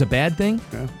think that was a bad thing.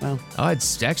 Yeah, well. Oh,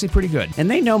 it's actually pretty good. And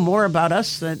they know more about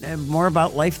us and more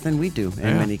about life than we do in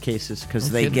Yeah. many cases because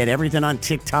No they kidding. get everything on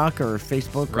TikTok or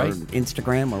Facebook Right. or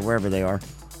Instagram or wherever they are.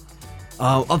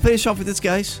 I'll finish off with this,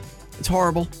 guys. It's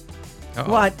horrible.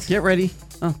 What? Get ready.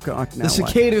 Oh, God. Now The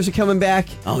cicadas are coming back.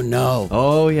 Oh, no.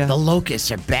 Oh, yeah. The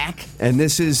locusts are back. And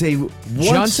this is a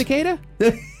John Cicada?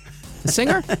 The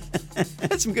singer?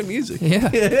 That's some good music. Yeah.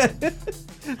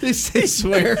 They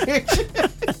swear. They're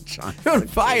on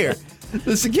fire.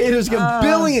 The cicadas get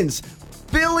billions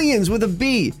with a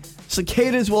B.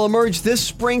 Cicadas will emerge this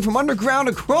spring from underground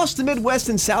across the Midwest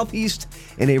and Southeast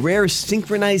in a rare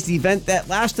synchronized event that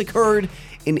last occurred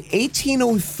in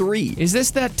 1803. Is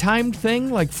this that timed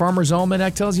thing like Farmer's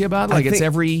Almanac tells you about? Like it's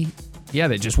every... Yeah,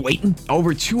 they're just waiting.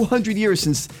 Over 200 years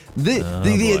since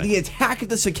the attack of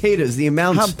the cicadas, the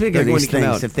amounts How big they're are going these to come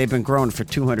things out. if they've been growing for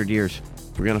 200 years?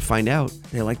 We're going to find out.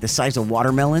 They're like the size of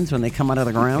watermelons when they come out of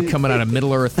the ground? Coming out of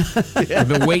Middle Earth. They've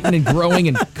been waiting and growing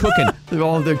and cooking.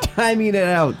 They're timing it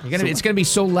out. It's going to be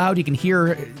so loud you can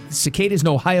hear cicadas in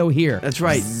Ohio here. That's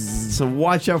right. So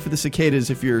watch out for the cicadas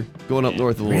if you're going up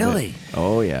north a little bit. Really?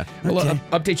 Oh, yeah. Well,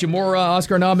 update you more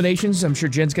Oscar nominations. I'm sure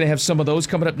Jen's going to have some of those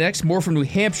coming up next. More from New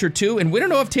Hampshire, too. And we don't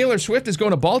know if Taylor Swift is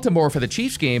going to Baltimore for the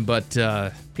Chiefs game, but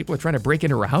people are trying to break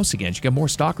into her house again. She got more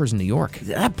stalkers in New York.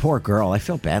 That poor girl. I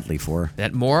feel badly for her.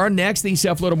 That more next. The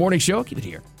South Florida Morning Show. Keep it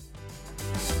here.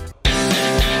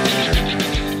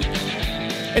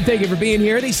 And thank you for being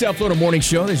here. The South Florida Morning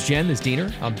Show. There's Jen, there's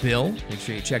Diener. I'm Bill. Make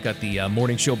sure you check out the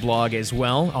Morning Show blog as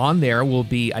well. On there will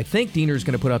be, I think Diener's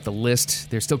going to put out the list.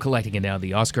 They're still collecting it now,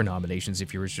 the Oscar nominations,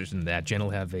 if you're interested in that. Jen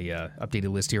will have a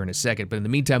updated list here in a second. But in the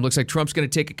meantime, looks like Trump's going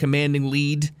to take a commanding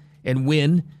lead and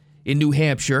win in New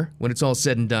Hampshire when it's all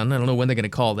said and done. I don't know when they're going to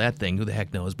call that thing. Who the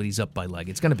heck knows? But he's up by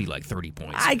it's going to be like 30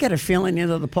 points. I got a feeling,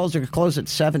 the polls are going to close at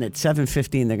 7. At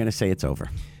 7:15, they're going to say it's over.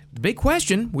 The big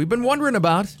question we've been wondering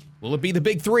about, will it be the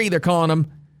big three they're calling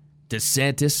them?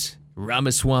 DeSantis,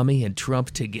 Ramaswamy, and Trump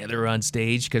together on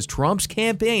stage? Because Trump's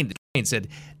campaign said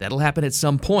that'll happen at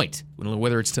some point. We don't know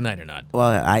whether it's tonight or not. Well,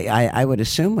 I would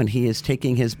assume when he is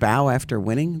taking his bow after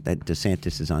winning that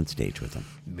DeSantis is on stage with him.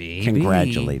 Maybe.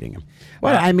 Congratulating him.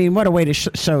 Well, what a way to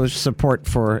show support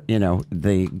for,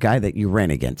 the guy that you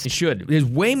ran against. It should. There's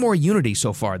way more unity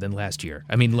so far than last year.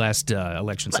 Last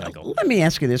election cycle. Let me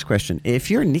ask you this question.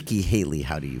 If you're Nikki Haley,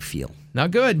 how do you feel?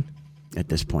 Not good. At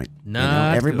this point.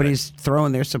 Not everybody's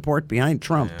throwing their support behind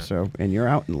Trump, and you're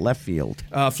out in left field.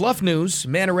 Fluff news.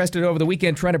 Man arrested over the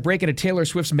weekend trying to break into Taylor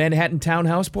Swift's Manhattan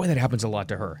townhouse. Boy, that happens a lot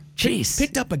to her. Jeez.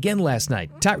 Picked up again last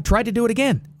night. Tried to do it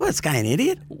again. Well, this guy an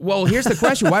idiot? Well, here's the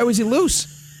question. Why was he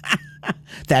loose?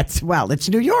 It's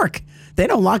New York. They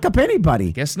don't lock up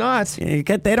anybody. Guess not. They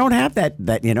don't have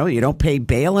that, you don't pay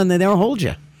bail and they don't hold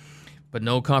you. But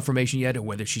no confirmation yet of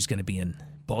whether she's going to be in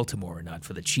Baltimore or not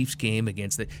for the Chiefs game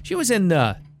against the... She was in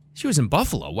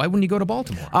Buffalo. Why wouldn't you go to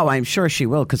Baltimore? Oh, I'm sure she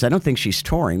will, because I don't think she's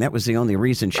touring. That was the only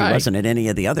reason she wasn't at any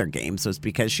of the other games, was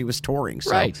because she was touring.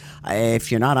 So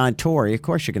if you're not on tour, of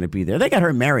course you're going to be there. They got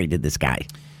her married to this guy.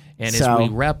 And as we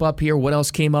wrap up here, what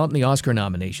else came out in the Oscar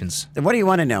nominations? What do you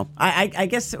want to know? I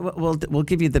guess we'll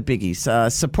give you the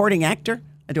biggies. Supporting actor?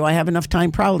 Do I have enough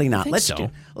time? Probably not.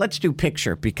 Let's do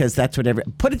picture, because that's what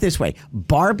put it this way.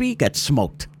 Barbie got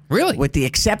smoked. Really? With the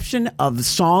exception of the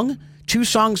song, 2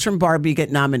 songs from Barbie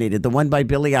get nominated. The one by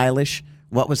Billie Eilish,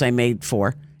 What Was I Made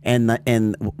For? And I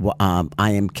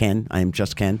Am Ken, I Am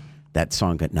Just Ken. That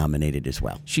song got nominated as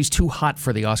well. She's too hot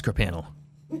for the Oscar panel.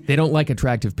 They don't like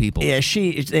attractive people. Yeah,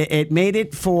 it made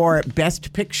it for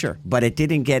Best Picture, but it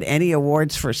didn't get any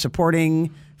awards for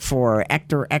supporting, for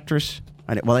actor, actress.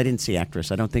 I didn't see actress.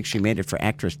 I don't think she made it for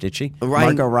actress, did she?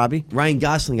 Margot Robbie? Ryan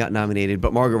Gosling got nominated,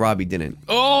 but Margot Robbie didn't.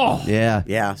 Oh! Yeah.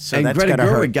 Yeah, so and that's Greta gotta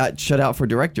hurt. Gerwig got shut out for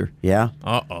director. Yeah.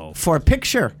 Uh-oh. For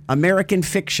picture, American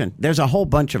Fiction. There's a whole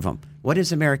bunch of them. What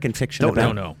is American Fiction about?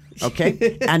 Don't know.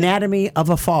 Okay. Anatomy of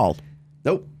a Fall.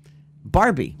 Nope.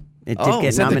 Barbie. It did get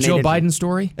is that nominated. the Joe Biden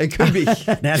story? It could be.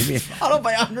 Anatomy.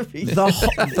 Autobiography. The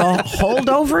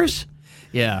Holdovers?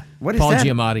 Yeah. What is Paul that?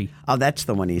 Giamatti. Oh, that's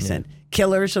the one he's in.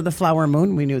 Killers of the Flower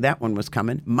Moon. We knew that one was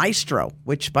coming. Maestro,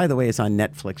 which, by the way, is on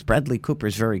Netflix. Bradley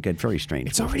Cooper's very good, very strange.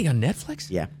 It's already on Netflix?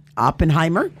 Yeah.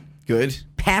 Oppenheimer. Good.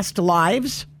 Past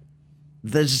Lives.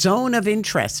 The Zone of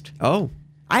Interest. Oh.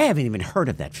 I haven't even heard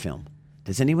of that film.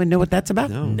 Does anyone know what that's about?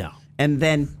 No. And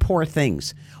then Poor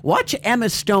Things. Watch Emma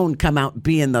Stone come out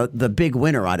being the big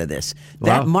winner out of this.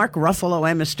 That Mark Ruffalo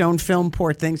Emma Stone film,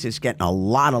 Poor Things, is getting a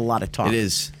lot of talk. It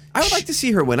is. I would like to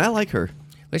see her win. I like her.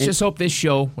 Let's just hope this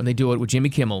show, when they do it with Jimmy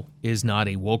Kimmel, is not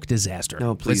a woke disaster.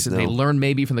 No, please no. They learn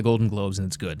maybe from the Golden Globes, and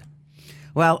it's good.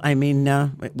 Well, I mean,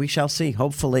 we shall see.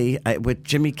 Hopefully, with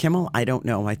Jimmy Kimmel, I don't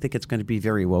know. I think it's going to be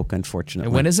very woke, unfortunately.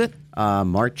 And when is it?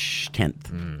 March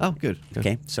 10th. Oh, good.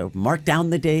 Okay, so mark down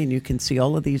the day, and you can see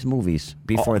all of these movies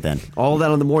before then. All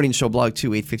that on the morning show blog,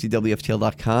 too,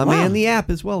 850WFTL.com, and the app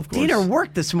as well, of course. Dina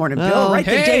worked this morning, Bill. Write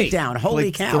the date down. Holy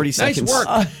like cow. 30 seconds.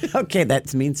 Nice work. Okay,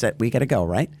 that means that we got to go,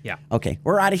 right? Yeah. Okay,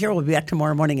 we're out of here. We'll be back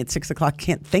tomorrow morning at 6 o'clock.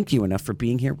 Can't thank you enough for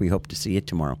being here. We hope to see you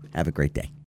tomorrow. Have a great day.